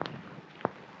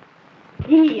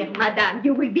 Here, madame.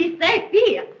 You will be safe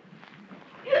here.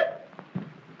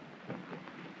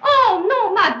 Oh,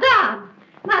 no, madame.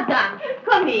 Madame,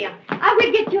 come here. I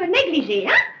will get you a negligee,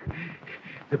 huh?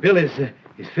 The bill is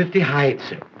 50 hides,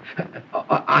 sir.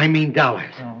 I mean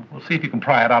dollars. Oh, we'll see if you can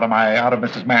pry it out of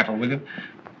Mrs. Mantle, will you?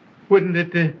 Wouldn't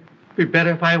it be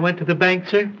better if I went to the bank,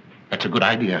 sir? That's a good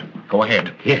idea. Go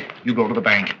ahead. Yes. You go to the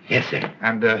bank. Yes, sir.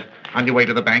 And on your way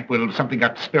to the bank, something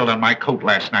got spilled on my coat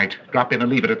last night. Drop in and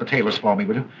leave it at the tailor's for me,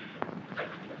 will you?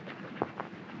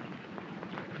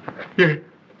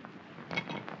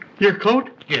 Your coat?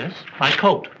 Yes, my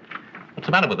coat. What's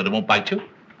the matter with it? It won't bite you?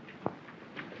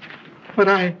 But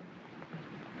I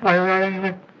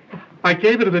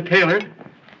gave it to the tailor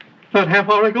about half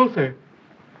hour ago, sir.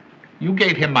 You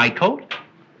gave him my coat?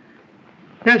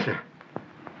 Yes, sir.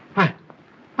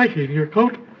 I gave you your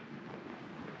coat.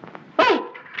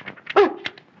 Oh!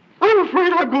 I'm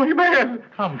afraid I'm going mad.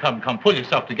 Come. Pull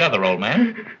yourself together, old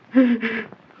man.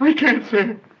 I can't,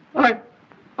 sir. I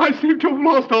seem to have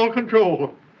lost all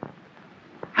control.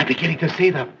 I'm beginning to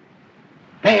see them.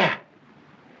 There.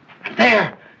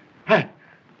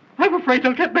 I'm afraid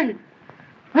they'll get me.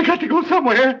 I got to go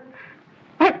somewhere.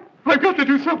 I've got to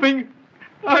do something.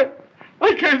 I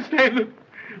can't stand it.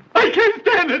 I can't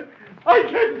stand it.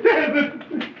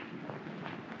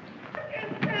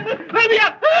 Let me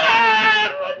out.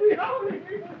 Let me out.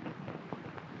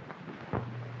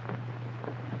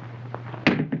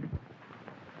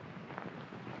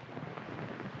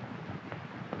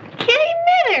 Kitty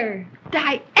Minner!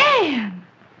 Diane!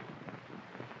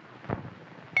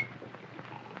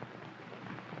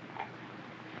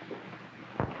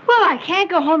 Well, I can't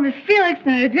go home to Felix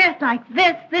in a dress like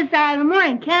this hour of the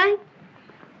morning, can I?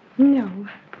 No.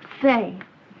 Say,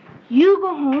 you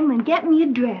go home and get me a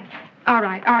dress. All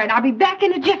right. I'll be back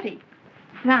in a jiffy.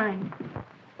 Fine.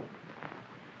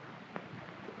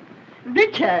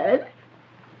 Richard,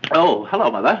 Oh, hello,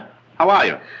 Mother. How are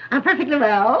you? I'm perfectly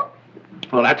well.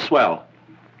 Well, that's swell.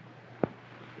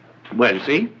 Well, you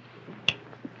see,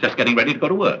 just getting ready to go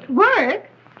to work. Work?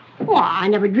 Well, I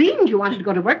never dreamed you wanted to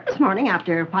go to work this morning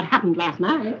after what happened last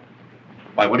night.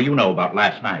 Why, what do you know about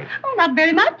last night? Oh, not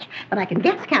very much, but I can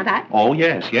guess, can't I? Oh,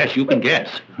 yes, you can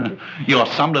guess. You're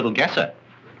some little guesser.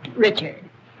 Richard,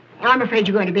 I'm afraid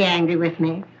you're going to be angry with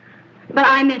me. But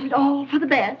I meant it all for the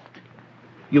best.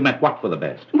 You meant what for the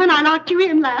best? When I locked you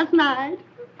in last night.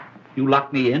 You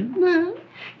locked me in? Well,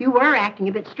 you were acting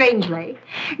a bit strangely.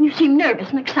 You seemed nervous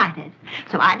and excited.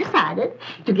 So I decided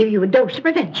to give you a dose of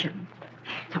prevention.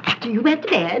 So after you went to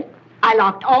bed, I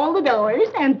locked all the doors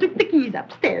and took the keys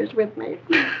upstairs with me.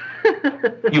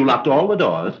 You locked all the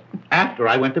doors after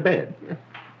I went to bed?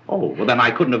 Oh, well, then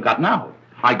I couldn't have gotten out.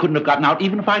 I couldn't have gotten out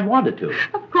even if I'd wanted to.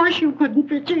 Of course you couldn't,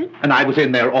 Richard. And I was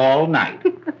in there all night.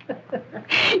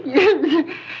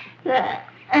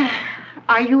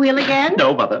 Are you ill again?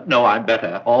 No, Mother. No, I'm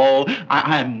better. Oh,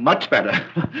 I'm much better.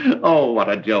 Oh, what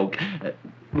a joke.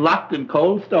 Locked in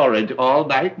cold storage all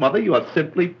night, Mother. You are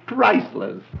simply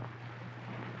priceless.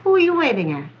 Who are you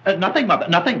waving at? Nothing, Mother.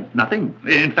 Nothing.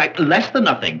 In fact, less than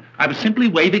nothing. I was simply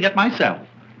waving at myself.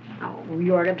 Oh,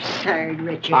 you're absurd,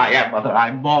 Richard. I am, Mother.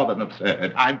 I'm more than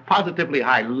absurd. I'm positively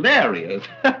hilarious.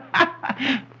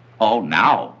 Oh,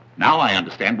 now I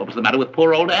understand what was the matter with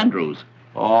poor old Andrews.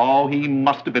 Oh, he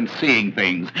must have been seeing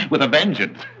things with a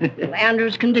vengeance. Well,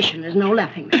 Andrew's condition is no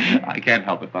laughing matter. I can't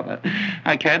help it, Mother.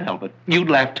 I can't help it. You'd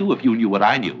laugh, too, if you knew what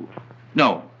I knew.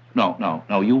 No,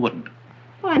 you wouldn't.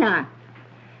 Why not?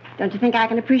 Don't you think I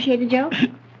can appreciate a joke?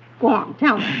 Go on,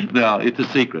 tell me. No, it's a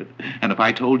secret. And if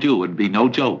I told you, it'd be no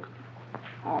joke.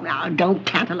 Oh, now, don't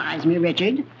tantalize me,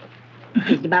 Richard.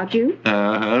 Is it about you?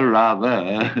 Rather.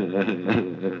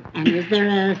 And is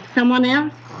there someone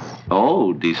else?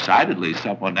 Oh, decidedly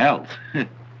someone else.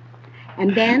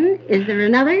 And then, is there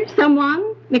another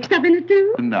someone mixed up in it,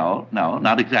 too? No,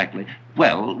 not exactly.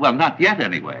 Well, not yet,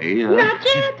 anyway. Not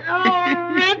yet?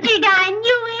 Oh, Richard, I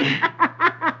knew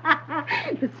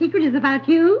it. The secret is about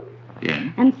you.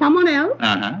 Yeah. And someone else.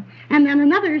 Uh-huh. And then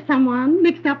another someone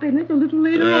mixed up in it a little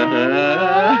later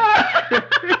on.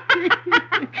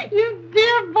 You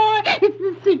dear boy, it's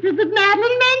the secret that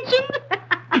Madeline mentioned.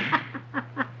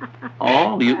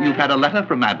 Oh, you've had a letter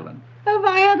from Madeline. Have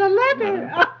I had a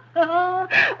letter?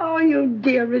 Oh, you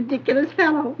dear ridiculous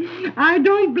fellow. I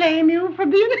don't blame you for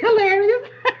being hilarious.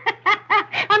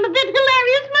 I'm a bit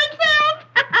hilarious myself.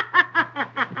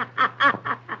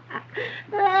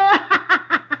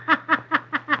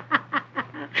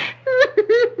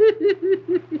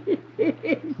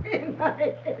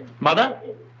 Mother?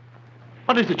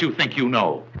 What is it you think you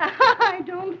know? I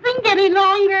don't think any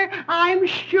longer, I'm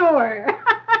sure.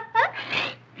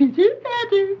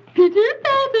 Pitter-patter,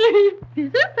 pitter-patter,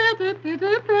 pitter-patter,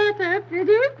 pitter-patter,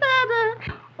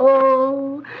 pitter-patter.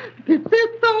 Oh,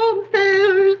 footsteps on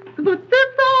stairs,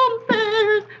 footsteps on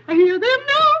stairs. I hear them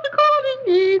now calling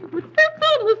me, footsteps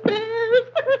on the stairs.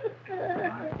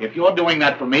 If you're doing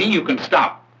that for me, you can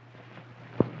stop.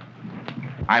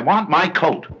 I want my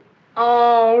coat.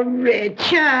 Oh,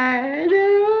 Richard.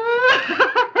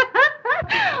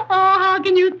 Oh, how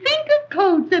can you think of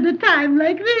coats at a time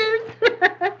like this?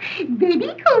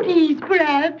 Baby coaties,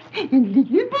 perhaps, and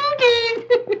little booties.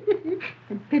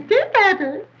 And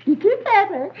pitter-patter,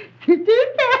 pitter-patter,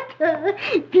 pitter-patter.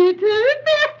 Peter,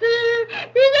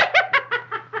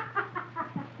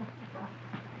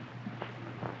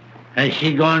 Has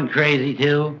she gone crazy,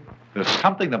 too? There's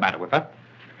something the matter with her.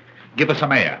 Give her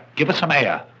some air. Give her some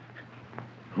air.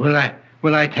 Will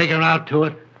I take her out to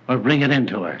it or bring it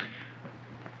into her?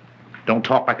 Don't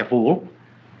talk like a fool.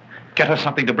 Get her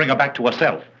something to bring her back to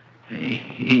herself.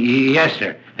 Yes,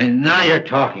 sir. And now you're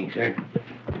talking, sir.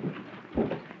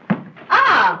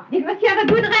 Ah, did Monsieur have a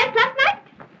good rest last night?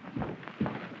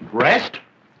 Rest?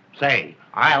 Say,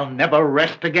 I'll never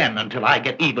rest again until I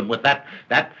get even with that...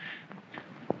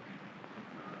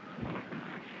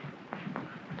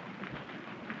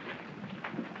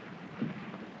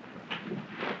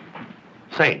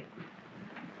 Say,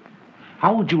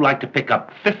 how would you like to pick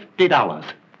up $50?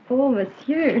 Oh,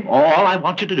 monsieur. All I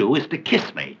want you to do is to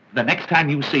kiss me the next time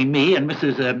you see me and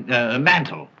Mrs.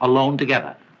 Mantle alone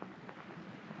together.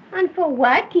 And for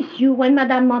what? Kiss you when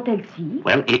Madame Mantel sees?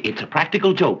 Well, it's a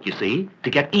practical joke, you see, to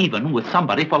get even with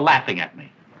somebody for laughing at me.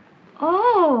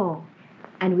 Oh.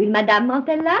 And will Madame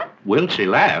Mantel laugh? Will she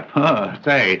laugh?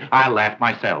 Say, I'll laugh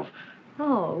myself.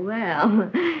 Oh, well.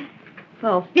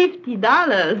 For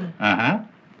 $50. Uh-huh.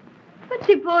 But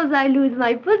suppose I lose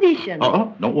my position.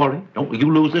 Oh, don't worry. Don't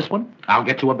you lose this one. I'll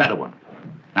get you a better one.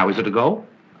 Now, is it a go?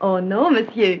 Oh, no,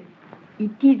 monsieur.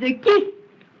 It is a kiss.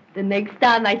 The next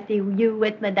time I see you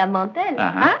with Madame Mantel.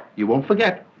 Uh-huh. Huh? You won't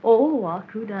forget. Oh, how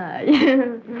could I?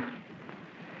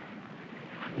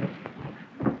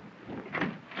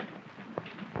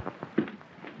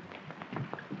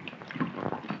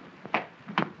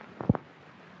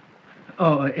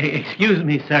 Oh, excuse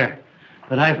me, sir,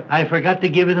 but I forgot to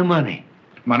give you the money.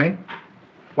 Money?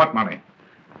 What money?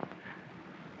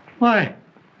 Why,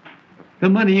 the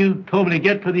money you told me to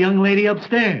get for the young lady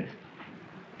upstairs.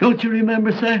 Don't you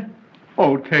remember, sir?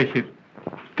 Oh, take it.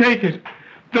 Take it.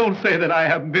 Don't say that I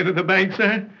haven't been to the bank,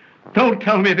 sir. Don't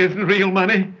tell me it isn't real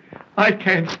money. I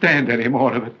can't stand any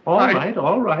more of it. All right. If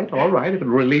it'll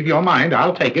relieve your mind,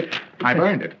 I'll take it. I've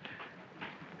earned it.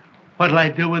 What'll I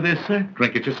do with this, sir?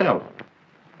 Drink it yourself.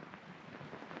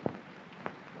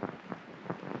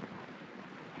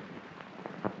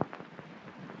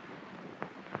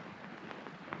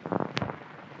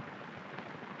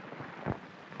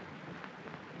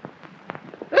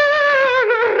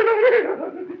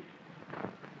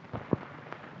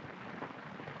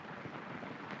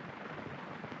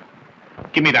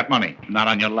 Give me that money. Not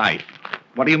on your life.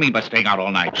 What do you mean by staying out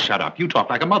all night? Shut up. You talk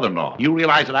like a mother-in-law. You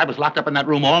realize that I was locked up in that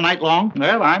room all night long?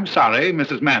 Well, I'm sorry.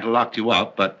 Mrs. Mantle locked you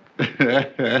up, but...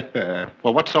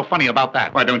 Well, what's so funny about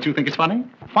that? Why, don't you think it's funny?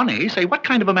 Funny? Say, what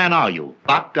kind of a man are you?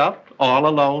 Locked up? All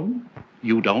alone?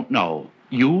 You don't know.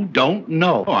 You don't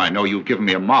know. Oh, I know you've given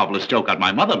me a marvelous joke on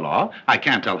my mother-in-law. I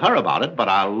can't tell her about it, but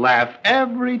I'll laugh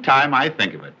every time I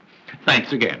think of it.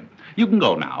 Thanks again. You can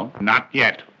go now. Not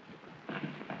yet.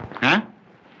 Huh?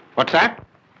 What's that?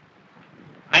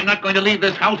 I'm not going to leave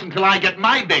this house until I get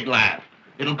my big laugh.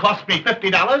 It'll cost me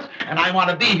 $50, and I want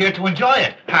to be here to enjoy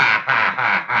it. Ha, ha,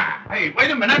 ha, ha. Hey,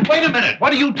 wait a minute.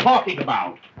 What are you talking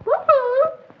about?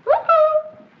 Woohoo!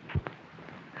 Woohoo!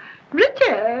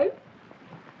 Richard!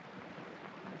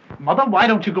 Mother, why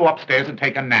don't you go upstairs and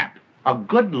take a nap? A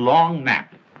good long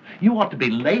nap. You ought to be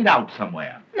laid out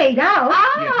somewhere. Laid out?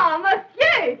 Ah,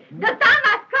 monsieur! The time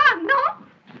has come, no?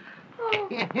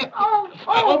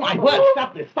 Oh, my word,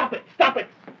 stop it.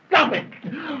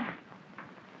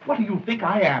 What do you think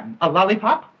I am, a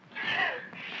lollipop?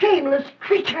 Shameless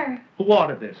creature. Who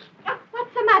ordered this?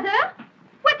 What's the matter?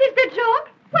 What is the joke?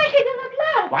 Why she do not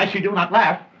laugh? Why she do not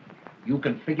laugh? You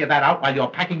can figure that out while you're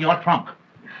packing your trunk.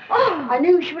 Oh, I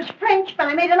knew she was French, but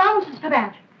I made allowances for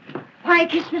that. Why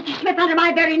kiss Mr. Smith under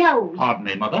my very nose? Pardon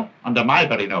me, Mother, under my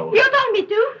very nose. You told me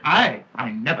to. I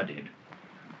never did.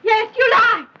 Yes, you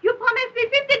lie. You promised me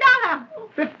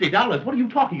 $50. $50? What are you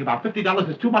talking about? $50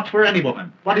 is too much for any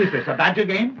woman. What is this, a badger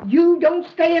game? You don't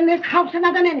stay in this house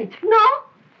another minute. No?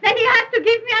 Then you have to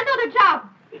give me another job.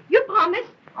 You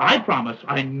promised. I promise.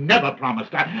 I never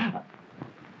promised.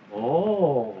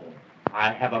 Oh,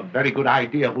 I have a very good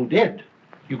idea who did.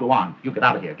 You go on. You get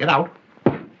out of here. Get out.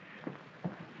 Vous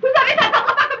savez, ça ne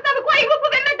sera pas comme ça. Vous croyez que vous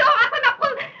pouvez me dehors après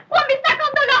m'avoir promis $50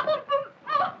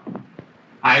 pour...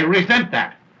 I resent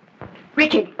that.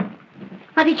 Richard,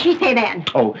 what did she say then?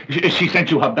 Oh, she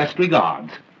sent you her best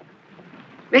regards.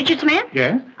 Richard Smith?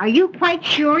 Yes? Are you quite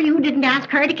sure you didn't ask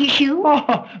her to kiss you?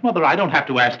 Oh, Mother, I don't have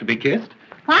to ask to be kissed.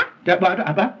 What?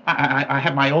 I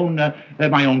have my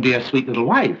own dear sweet little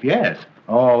wife, yes.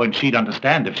 Oh, and she'd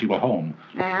understand if she were home.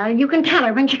 Well, you can tell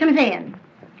her when she comes in.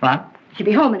 What? She'll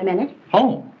be home in a minute.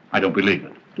 Home? I don't believe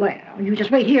it. Well, you just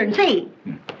wait here and see.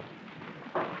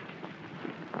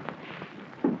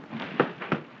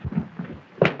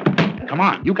 come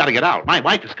on. You got to get out. My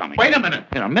wife is coming. Wait a minute.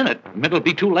 In a minute. It'll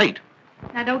be too late.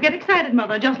 Now, don't get excited,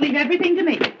 Mother. Just leave everything to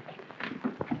me.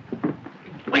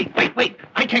 Wait.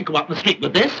 I can't go out in the street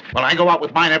with this. Well, I go out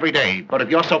with mine every day. But if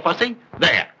you're so fussy,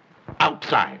 there.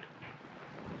 Outside.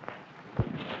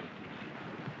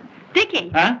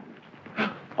 Dickie. Huh?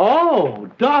 Oh,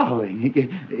 darling.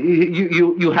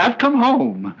 You have come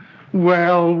home.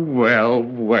 Well.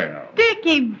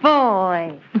 Dickie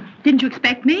boy. Didn't you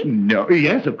expect me? No,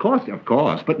 yes, of course,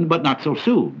 but not so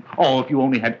soon. Oh, if you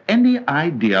only had any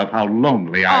idea of how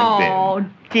lonely I've been. Oh,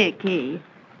 Dickie.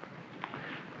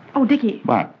 Oh, Dickie.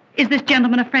 What? Is this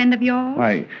gentleman a friend of yours?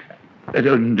 Why,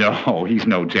 no, he's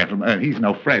no gentleman. He's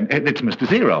no friend. It's Mr.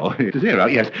 Zero. Mr. Zero,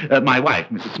 yes. My wife,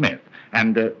 Mrs. Smith.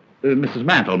 And Mrs.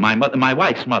 Mantle, my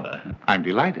wife's mother. I'm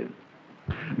delighted.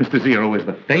 Mr. Zero is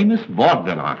the famous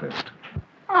vaudeville artist.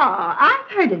 Oh,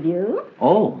 I've heard of you.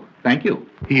 Oh, thank you.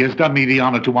 He has done me the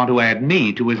honor to want to add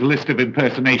me to his list of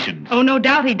impersonations. Oh, no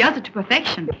doubt he does it to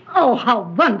perfection. Oh, how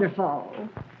wonderful.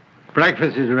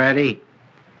 Breakfast is ready.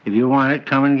 If you want it,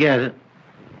 come and get it.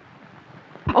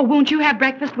 Oh, won't you have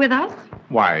breakfast with us?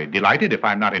 Why, delighted if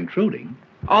I'm not intruding.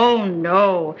 Oh,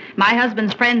 no. My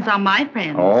husband's friends are my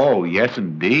friends. Oh, yes,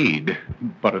 indeed.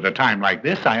 But at a time like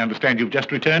this, I understand you've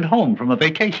just returned home from a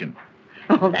vacation.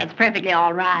 Oh, that's perfectly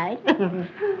all right.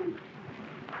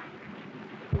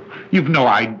 You've no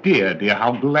idea, dear,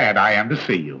 how glad I am to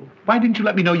see you. Why didn't you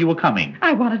let me know you were coming?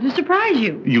 I wanted to surprise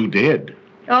you. You did.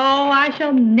 Oh, I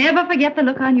shall never forget the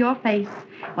look on your face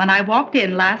when I walked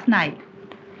in last night.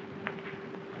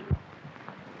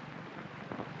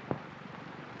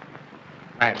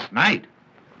 Last night?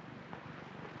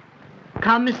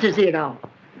 Come, Mr. Zero.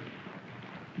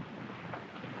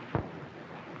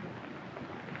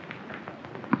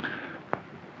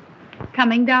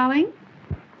 Coming, darling?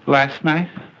 Last night?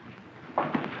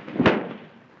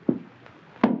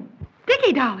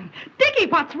 Dickie, darling. Dickie,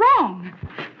 what's wrong?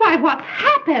 Why, what's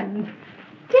happened?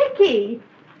 Dickie,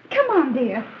 come on,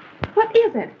 dear. What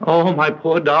is it? Oh, my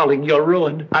poor darling, you're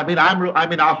ruined. I mean,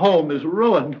 our home is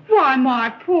ruined. Why, my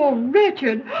poor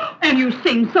Richard. And you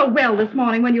seemed so well this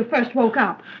morning when you first woke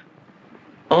up.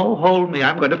 Oh, hold me.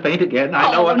 I'm going to faint again.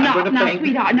 I know it. I'm going to now, faint.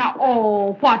 Sweetheart,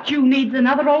 now, what you need's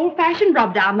another old-fashioned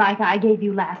rub-down like I gave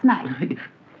you last night.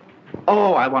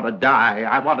 Oh, I want to die.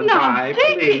 I want to die.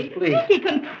 Dickie, Please. Dickie,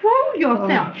 control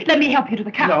yourself. Let me help you to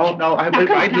the couch. No, I now, will,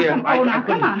 come my on, dear. Come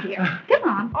on, dear. Come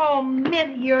on. Oh,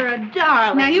 Mitty, you're a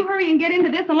darling. Now, you hurry and get into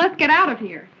this, and let's get out of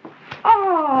here.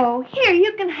 Oh, here,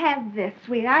 you can have this,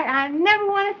 sweet. I never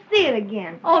want to see it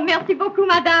again. Oh, merci beaucoup,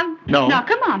 madame. No. Now,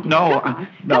 come on, dear. No, Come on.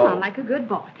 no. Come on, like a good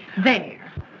boy.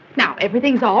 There. Now,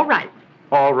 everything's all right.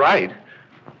 All right.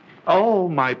 Oh,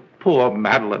 my poor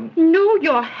Madeline. No,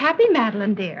 you're happy,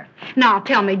 Madeline, dear. Now,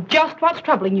 tell me just what's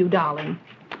troubling you, darling.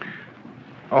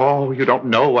 Oh, you don't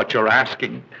know what you're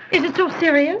asking. Is it so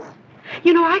serious?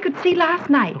 You know, I could see last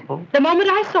night, the moment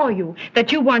I saw you,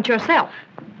 that you weren't yourself.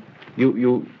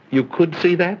 You could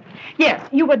see that? Yes,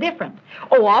 you were different.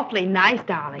 Oh, awfully nice,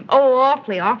 darling. Oh,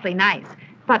 awfully nice.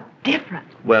 But different.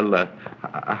 Well,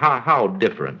 how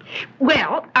different?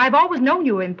 Well, I've always known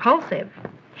you were impulsive.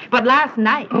 But last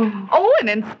night, and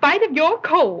in spite of your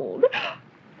cold,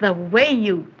 the way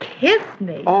you kissed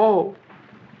me. Oh.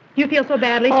 You feel so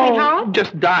badly, sweetheart?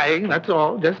 Just dying, that's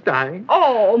all, just dying.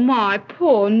 Oh, my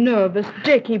poor nervous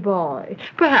Dickie boy.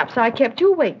 Perhaps I kept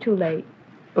you awake too late.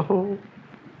 Oh.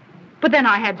 But then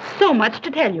I had so much to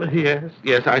tell you.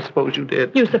 Yes, I suppose you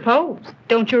did. You suppose.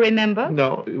 Don't you remember?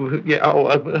 No,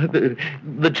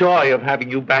 the joy of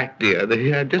having you back, dear.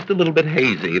 Just a little bit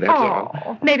hazy, that's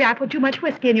all. Maybe I put too much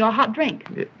whiskey in your hot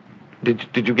drink.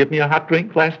 Did you give me a hot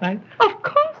drink last night? Of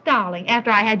course, darling, after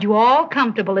I had you all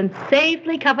comfortable and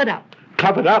safely covered up.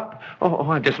 Covered up? Oh,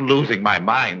 I'm just losing my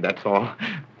mind, that's all.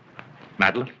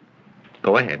 Madeline,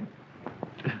 go ahead.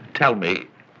 Tell me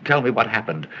what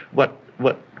happened. What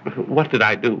did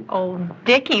I do? Oh,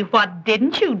 Dickie, what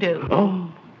didn't you do?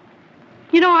 Oh.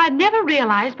 You know, I'd never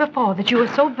realized before that you were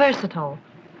so versatile.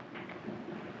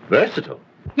 Versatile?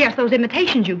 Yes, those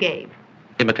imitations you gave.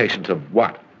 Imitations of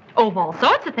what? Oh, of all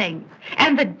sorts of things.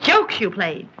 And the jokes you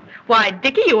played. Why,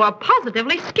 Dickie, you are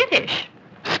positively skittish.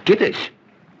 Skittish?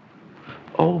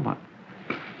 Oh, my...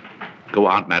 Go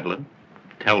on, Madeline.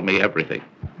 Tell me everything.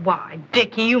 Why,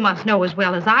 Dickie, you must know as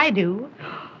well as I do.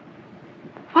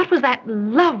 What was that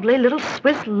lovely little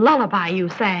Swiss lullaby you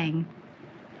sang?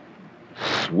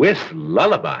 Swiss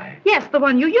lullaby? Yes, the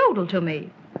one you yodeled to me.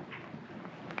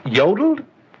 Yodeled?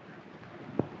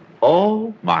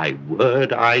 Oh, my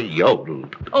word, I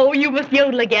yodeled. Oh, you must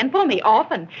yodel again for me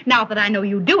often, now that I know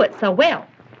you do it so well.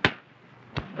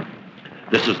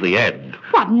 This is the end.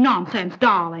 What nonsense,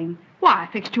 darling. Why,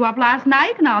 I fixed you up last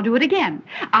night, and I'll do it again.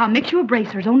 I'll mix you a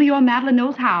bracer as only your Madeline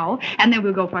knows how, and then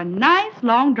we'll go for a nice,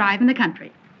 long drive in the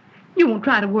country. You won't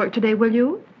try to work today, will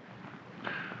you?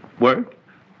 Work?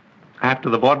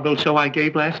 After the vaudeville show I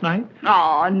gave last night?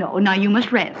 Oh, no. Now you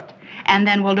must rest. And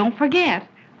then, well, don't forget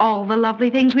all the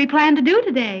lovely things we plan to do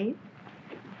today.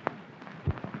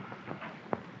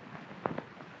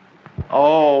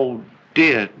 Oh,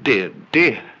 dear, dear,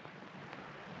 dear.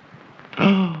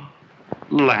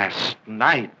 Last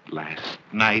night.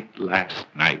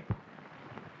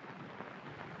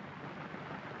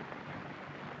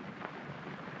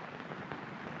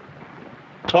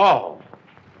 Tall.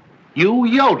 You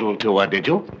yodeled to her, did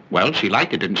you? Well, she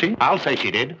liked it, didn't she? I'll say she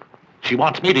did. She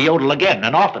wants me to yodel again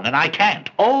and often, and I can't.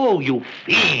 Oh, you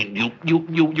fiend,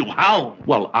 you hound.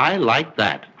 Well, I like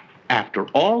that. After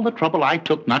all the trouble I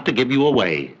took not to give you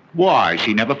away. Why,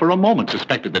 she never for a moment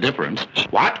suspected the difference.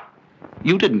 What?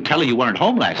 You didn't tell her you weren't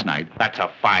home last night. That's a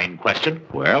fine question.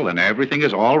 Well, then everything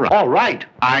is all right. All right.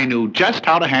 I knew just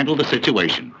how to handle the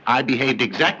situation. I behaved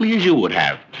exactly as you would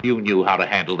have. You knew how to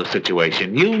handle the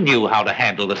situation. You knew how to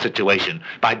handle the situation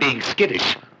by being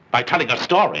skittish, by telling her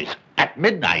stories at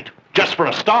midnight, just for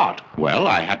a start. Well,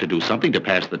 I had to do something to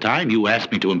pass the time. You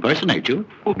asked me to impersonate you.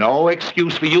 No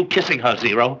excuse for you kissing her,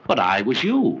 Zero. But I was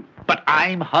you. But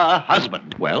I'm her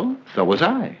husband. Well, so was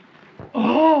I.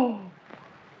 Oh.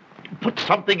 Put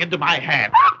something into my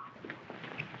hand.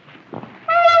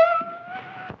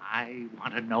 I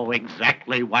want to know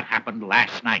exactly what happened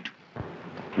last night.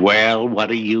 Well, what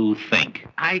do you think?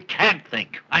 I can't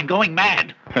think. I'm going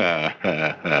mad.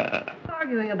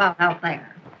 Arguing about out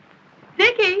there?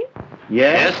 Dickie?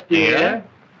 Yes, dear?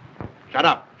 Shut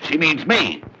up. She means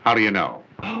me. How do you know?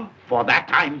 For that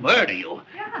I murder you.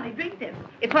 Yeah, honey, drink this.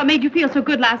 It's what made you feel so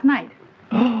good last night.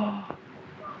 I'm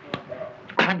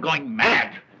going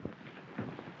mad.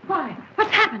 Why?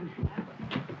 What's happened?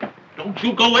 Don't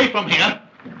you go away from here.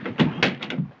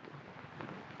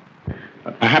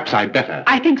 Perhaps I'd better.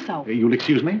 I think so. You'll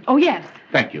excuse me? Oh, yes.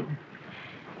 Thank you.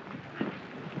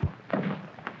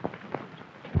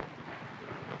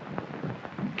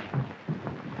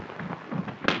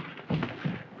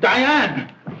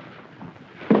 Diane!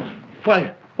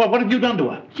 Why, what have you done to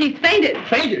her? She's fainted.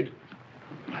 Fainted?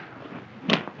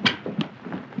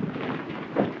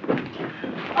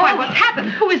 Why, what's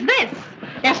happened? Who is this?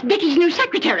 That's Dickie's new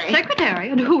secretary. Secretary?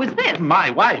 And who is this?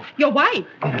 My wife. Your wife?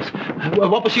 Yes.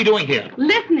 What was she doing here?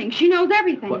 Listening. She knows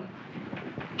everything. What?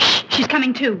 Shh, she's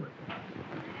coming too.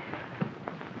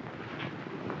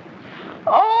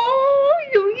 Oh,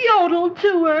 you yodeled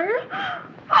to her.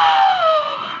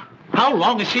 Oh. How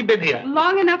long has she been here?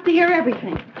 Long enough to hear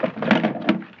everything.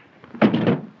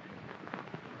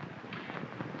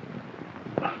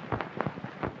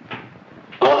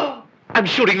 Oh, I'm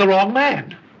shooting the wrong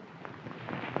man.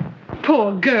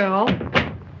 Poor girl.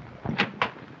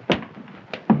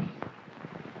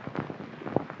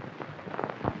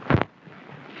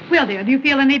 Well, dear, do you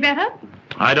feel any better?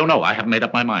 I don't know. I haven't made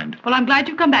up my mind. Well, I'm glad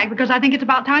you've come back because I think it's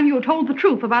about time you were told the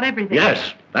truth about everything.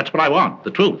 Yes, that's what I want.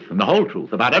 The truth and the whole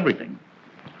truth about everything.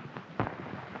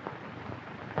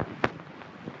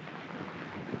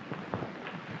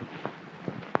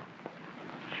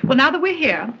 Well, now that we're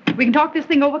here, we can talk this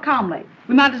thing over calmly.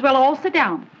 We might as well all sit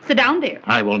down. Sit down, dear.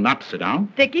 I will not sit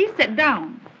down. Dickie, sit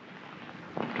down.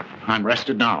 I'm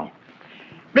rested now.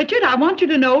 Richard, I want you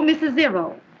to know Mrs.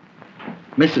 Zero.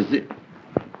 Mrs.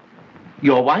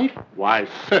 Your wife? Why,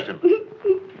 certainly.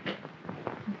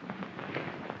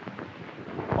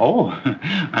 Oh,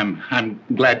 I'm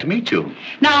glad to meet you.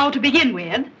 Now, to begin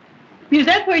with,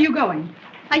 Musette, where are you going?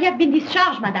 I have been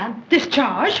discharged, madame.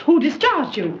 Discharged? Who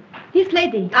discharged you? This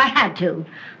lady. I had to.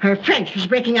 Her French was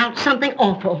breaking out something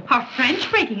awful. Her French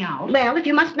breaking out? Well, if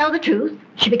you must know the truth,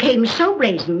 she became so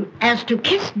brazen as to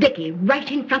kiss Dickie right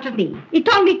in front of me. He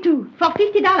told me to, for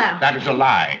 $50. That is a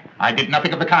lie. I did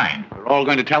nothing of the kind. We're all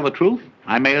going to tell the truth.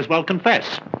 I may as well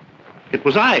confess. It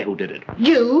was I who did it.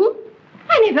 You?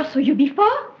 I never saw you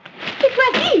before. It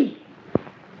was he.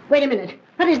 Wait a minute.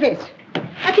 What is this?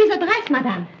 At his address,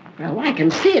 madame. Well, I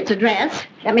can see its address.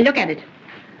 Let me look at it.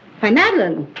 Why,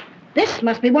 Madeline, this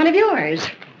must be one of yours.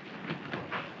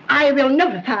 I will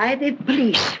notify the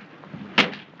police.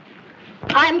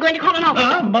 I'm going to call an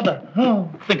officer. Mother. Oh,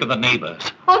 think of the neighbors.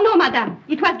 Oh, no, madame.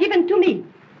 It was given to me.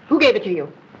 Who gave it to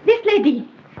you? This lady.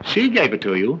 She gave it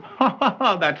to you?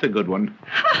 That's a good one.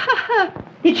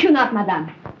 Did you not,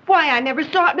 madame? Why, I never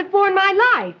saw it before in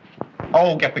my life.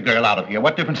 Oh, get the girl out of here.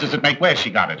 What difference does it make where she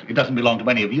got it? It doesn't belong to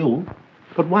any of you.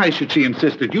 But why should she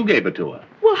insist that you gave it to her?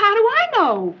 Well, how do I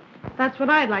know? That's what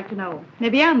I'd like to know.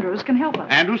 Maybe Andrews can help us.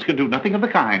 Andrews can do nothing of the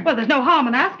kind. Well, there's no harm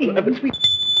in asking him.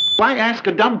 Why ask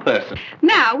a dumb person?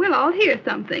 Now, we'll all hear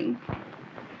something.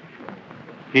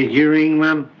 Did you ring,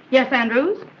 ma'am? Yes,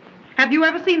 Andrews? Have you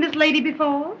ever seen this lady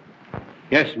before?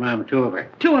 Yes, ma'am, 2 of her.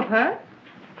 2 of her?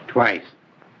 Twice.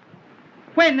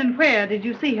 When and where did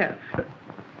you see her?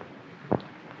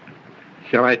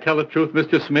 Shall I tell the truth,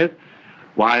 Mr. Smith?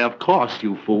 Why, of course,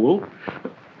 you fool.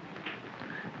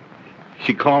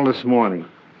 She called this morning.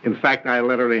 In fact, I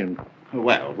let her in.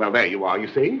 Well, there you are, you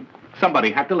see. Somebody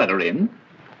had to let her in.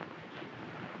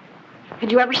 Had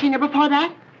you ever seen her before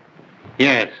that?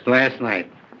 Yes, last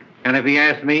night. And if he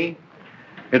asked me,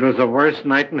 it was the worst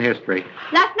night in history.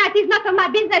 Last night is not of my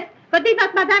business, but did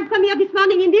not Madame come here this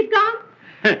morning in this gown?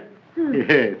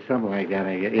 Yeah, something like that,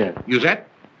 I guess, yeah. Musette,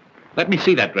 let me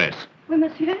see that dress. Oui,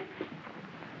 monsieur.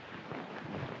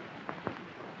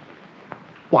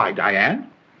 Why,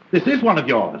 Diane, this is one of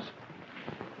yours.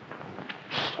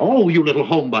 Oh, you little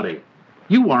homebody.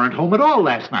 You weren't home at all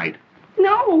last night.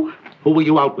 No. Who were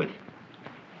you out with?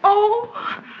 Oh.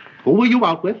 Who were you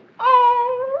out with?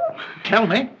 Oh. Tell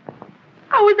me.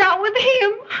 I was out with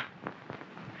him.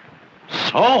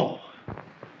 So.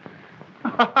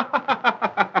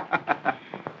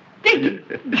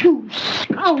 You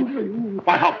scoundrel.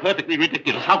 Why, how perfectly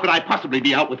ridiculous. How could I possibly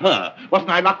be out with her? Wasn't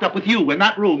I locked up with you in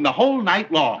that room the whole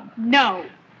night long? No.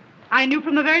 I knew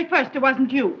from the very first it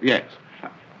wasn't you. Yes.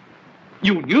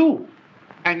 You knew?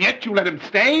 And yet you let him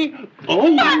stay?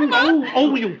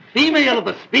 Oh, you female of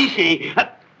the species.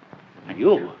 And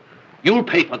you'll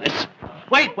pay for this.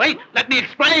 Wait, let me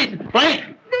explain.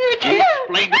 Explain.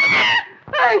 Explain this.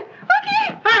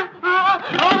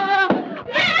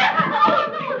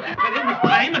 Get in this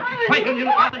time. Wait till you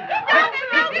look. Don't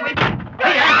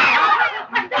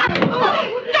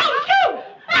shoot!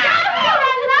 I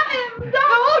love him!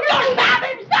 Don't stop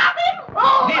him! Stop him! Oh,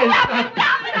 stop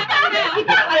it!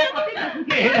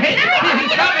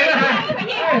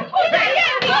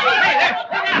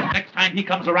 Next time he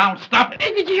comes around, stop it.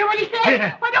 Did you hear what he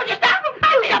said? Why don't you stop him?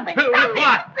 Stop him!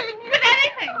 What? With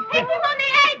anything! Hit him on the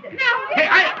head!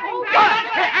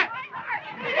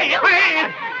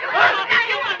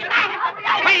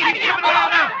 He's coming around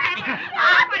now.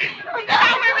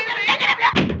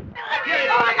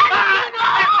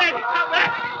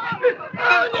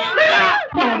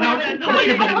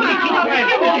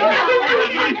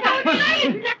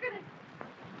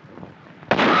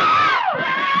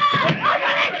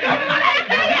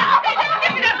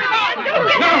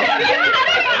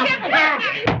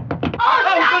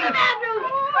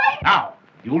 Now,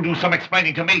 you'll do some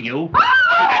explaining to me, you.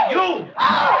 And you!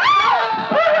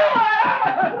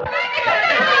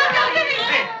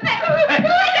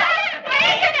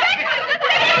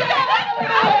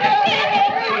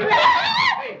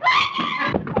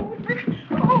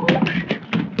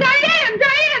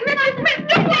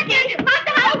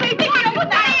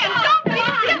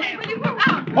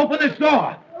 Open this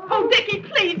door. Oh, Dickie,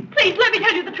 please, let me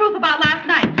tell you the truth about last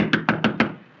night.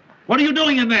 What are you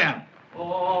doing in there?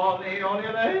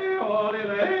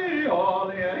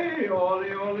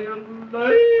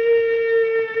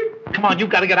 Come on, you've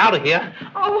got to get out of here.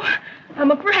 Oh,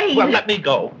 I'm afraid. Well, let me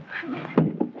go.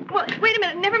 Well, wait a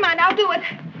minute. Never mind. I'll do it.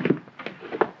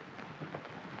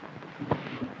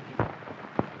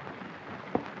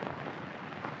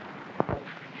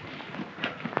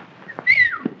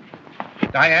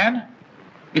 Diane,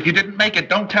 if you didn't make it,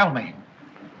 don't tell me.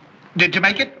 Did you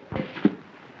make it?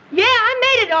 Yeah, I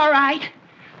made it all right.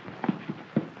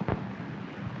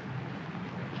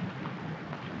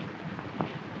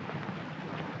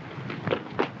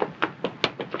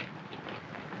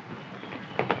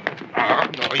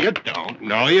 No, you don't.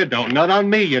 No, you don't. Not on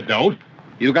me, you don't.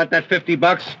 You got that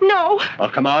 $50? No. Oh,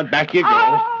 come on, back you go.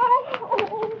 Oh.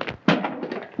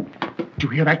 Did you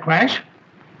hear that crash?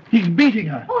 He's beating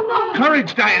her. Oh, no.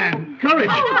 Courage, Diane. Courage.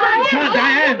 Oh, Come on,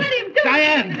 Diane. Let him do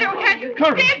Diane. it.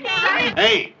 Courage.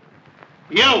 Hey,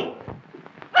 you.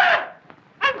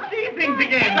 I'm seeing things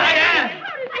again. Diane.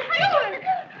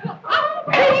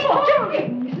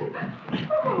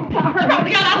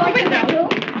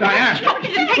 Diane,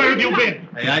 where have you been?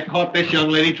 Hey, I caught this young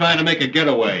lady trying to make a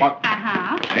getaway.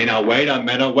 Uh-huh. Hey, now, wait a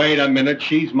minute.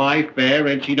 She's my fare,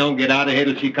 and she don't get out of here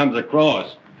till she comes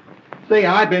across. See,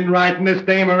 I've been riding this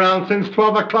dame around since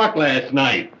 12 o'clock last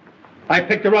night. I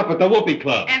picked her up at the Whoopee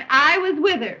Club. And I was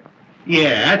with her.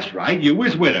 Yeah, that's right. You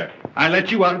was with her. I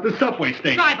let you out at the subway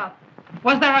station. Driver,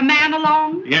 was there a man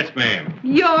along? Yes, ma'am.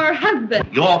 Your husband.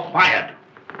 You're fired.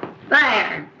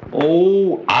 There.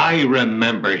 Oh, I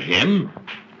remember him.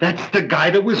 That's the guy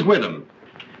that was with him.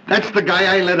 That's the guy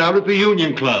I let out at the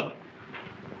Union Club.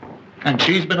 And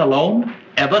she's been alone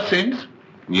ever since?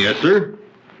 Yes, sir.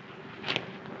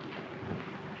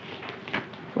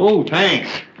 Oh, thanks.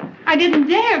 I didn't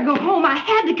dare go home. I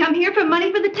had to come here for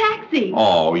money for the taxi.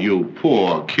 Oh, you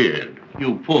poor kid.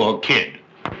 You poor kid.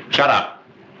 Shut up.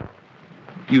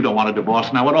 You don't want a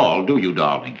divorce now at all, do you,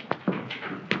 darling?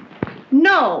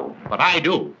 No. But I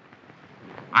do.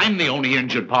 I'm the only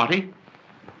injured party.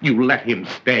 You let him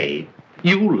stay.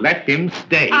 You let him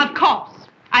stay. Of course.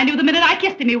 I knew the minute I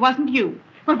kissed him he wasn't you.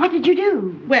 Well, what did you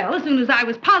do? Well, as soon as I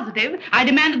was positive, I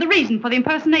demanded the reason for the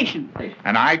impersonation.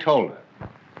 And I told her.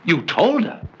 You told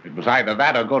her? It was either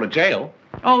that or go to jail.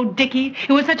 Oh, Dickie,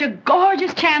 it was such a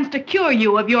gorgeous chance to cure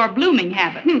you of your blooming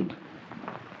habit.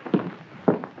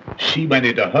 She went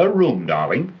into her room,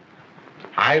 darling.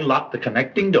 I locked the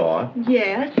connecting door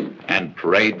Yes? and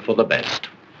prayed for the best.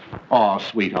 Oh,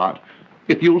 sweetheart,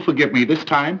 if you'll forgive me this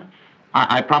time,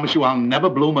 I promise you I'll never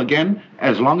bloom again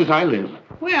as long as I live.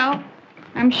 Well,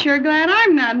 I'm sure glad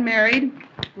I'm not married.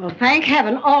 Well, thank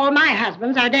heaven all my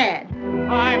husbands are dead.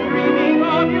 I'm dreaming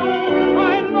of you,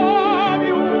 I love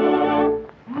you,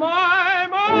 my